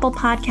on Apple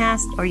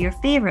Podcasts or your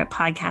favorite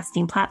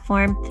podcasting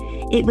platform,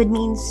 it would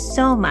mean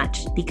so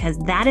much because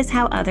that is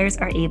how others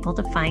are able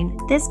to find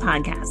this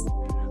podcast.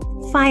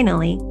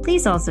 Finally,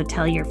 please also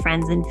tell your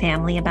friends and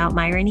family about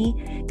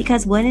Myrony,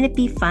 because wouldn't it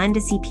be fun to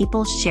see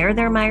people share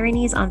their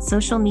Myronies on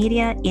social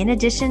media in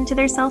addition to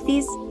their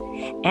selfies?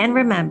 And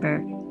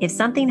remember, if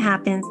something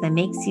happens that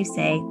makes you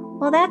say,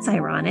 well, that's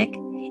ironic,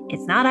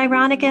 it's not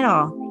ironic at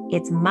all.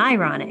 It's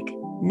Myronic.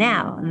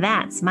 Now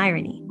that's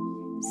Myrony.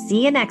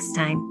 See you next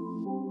time.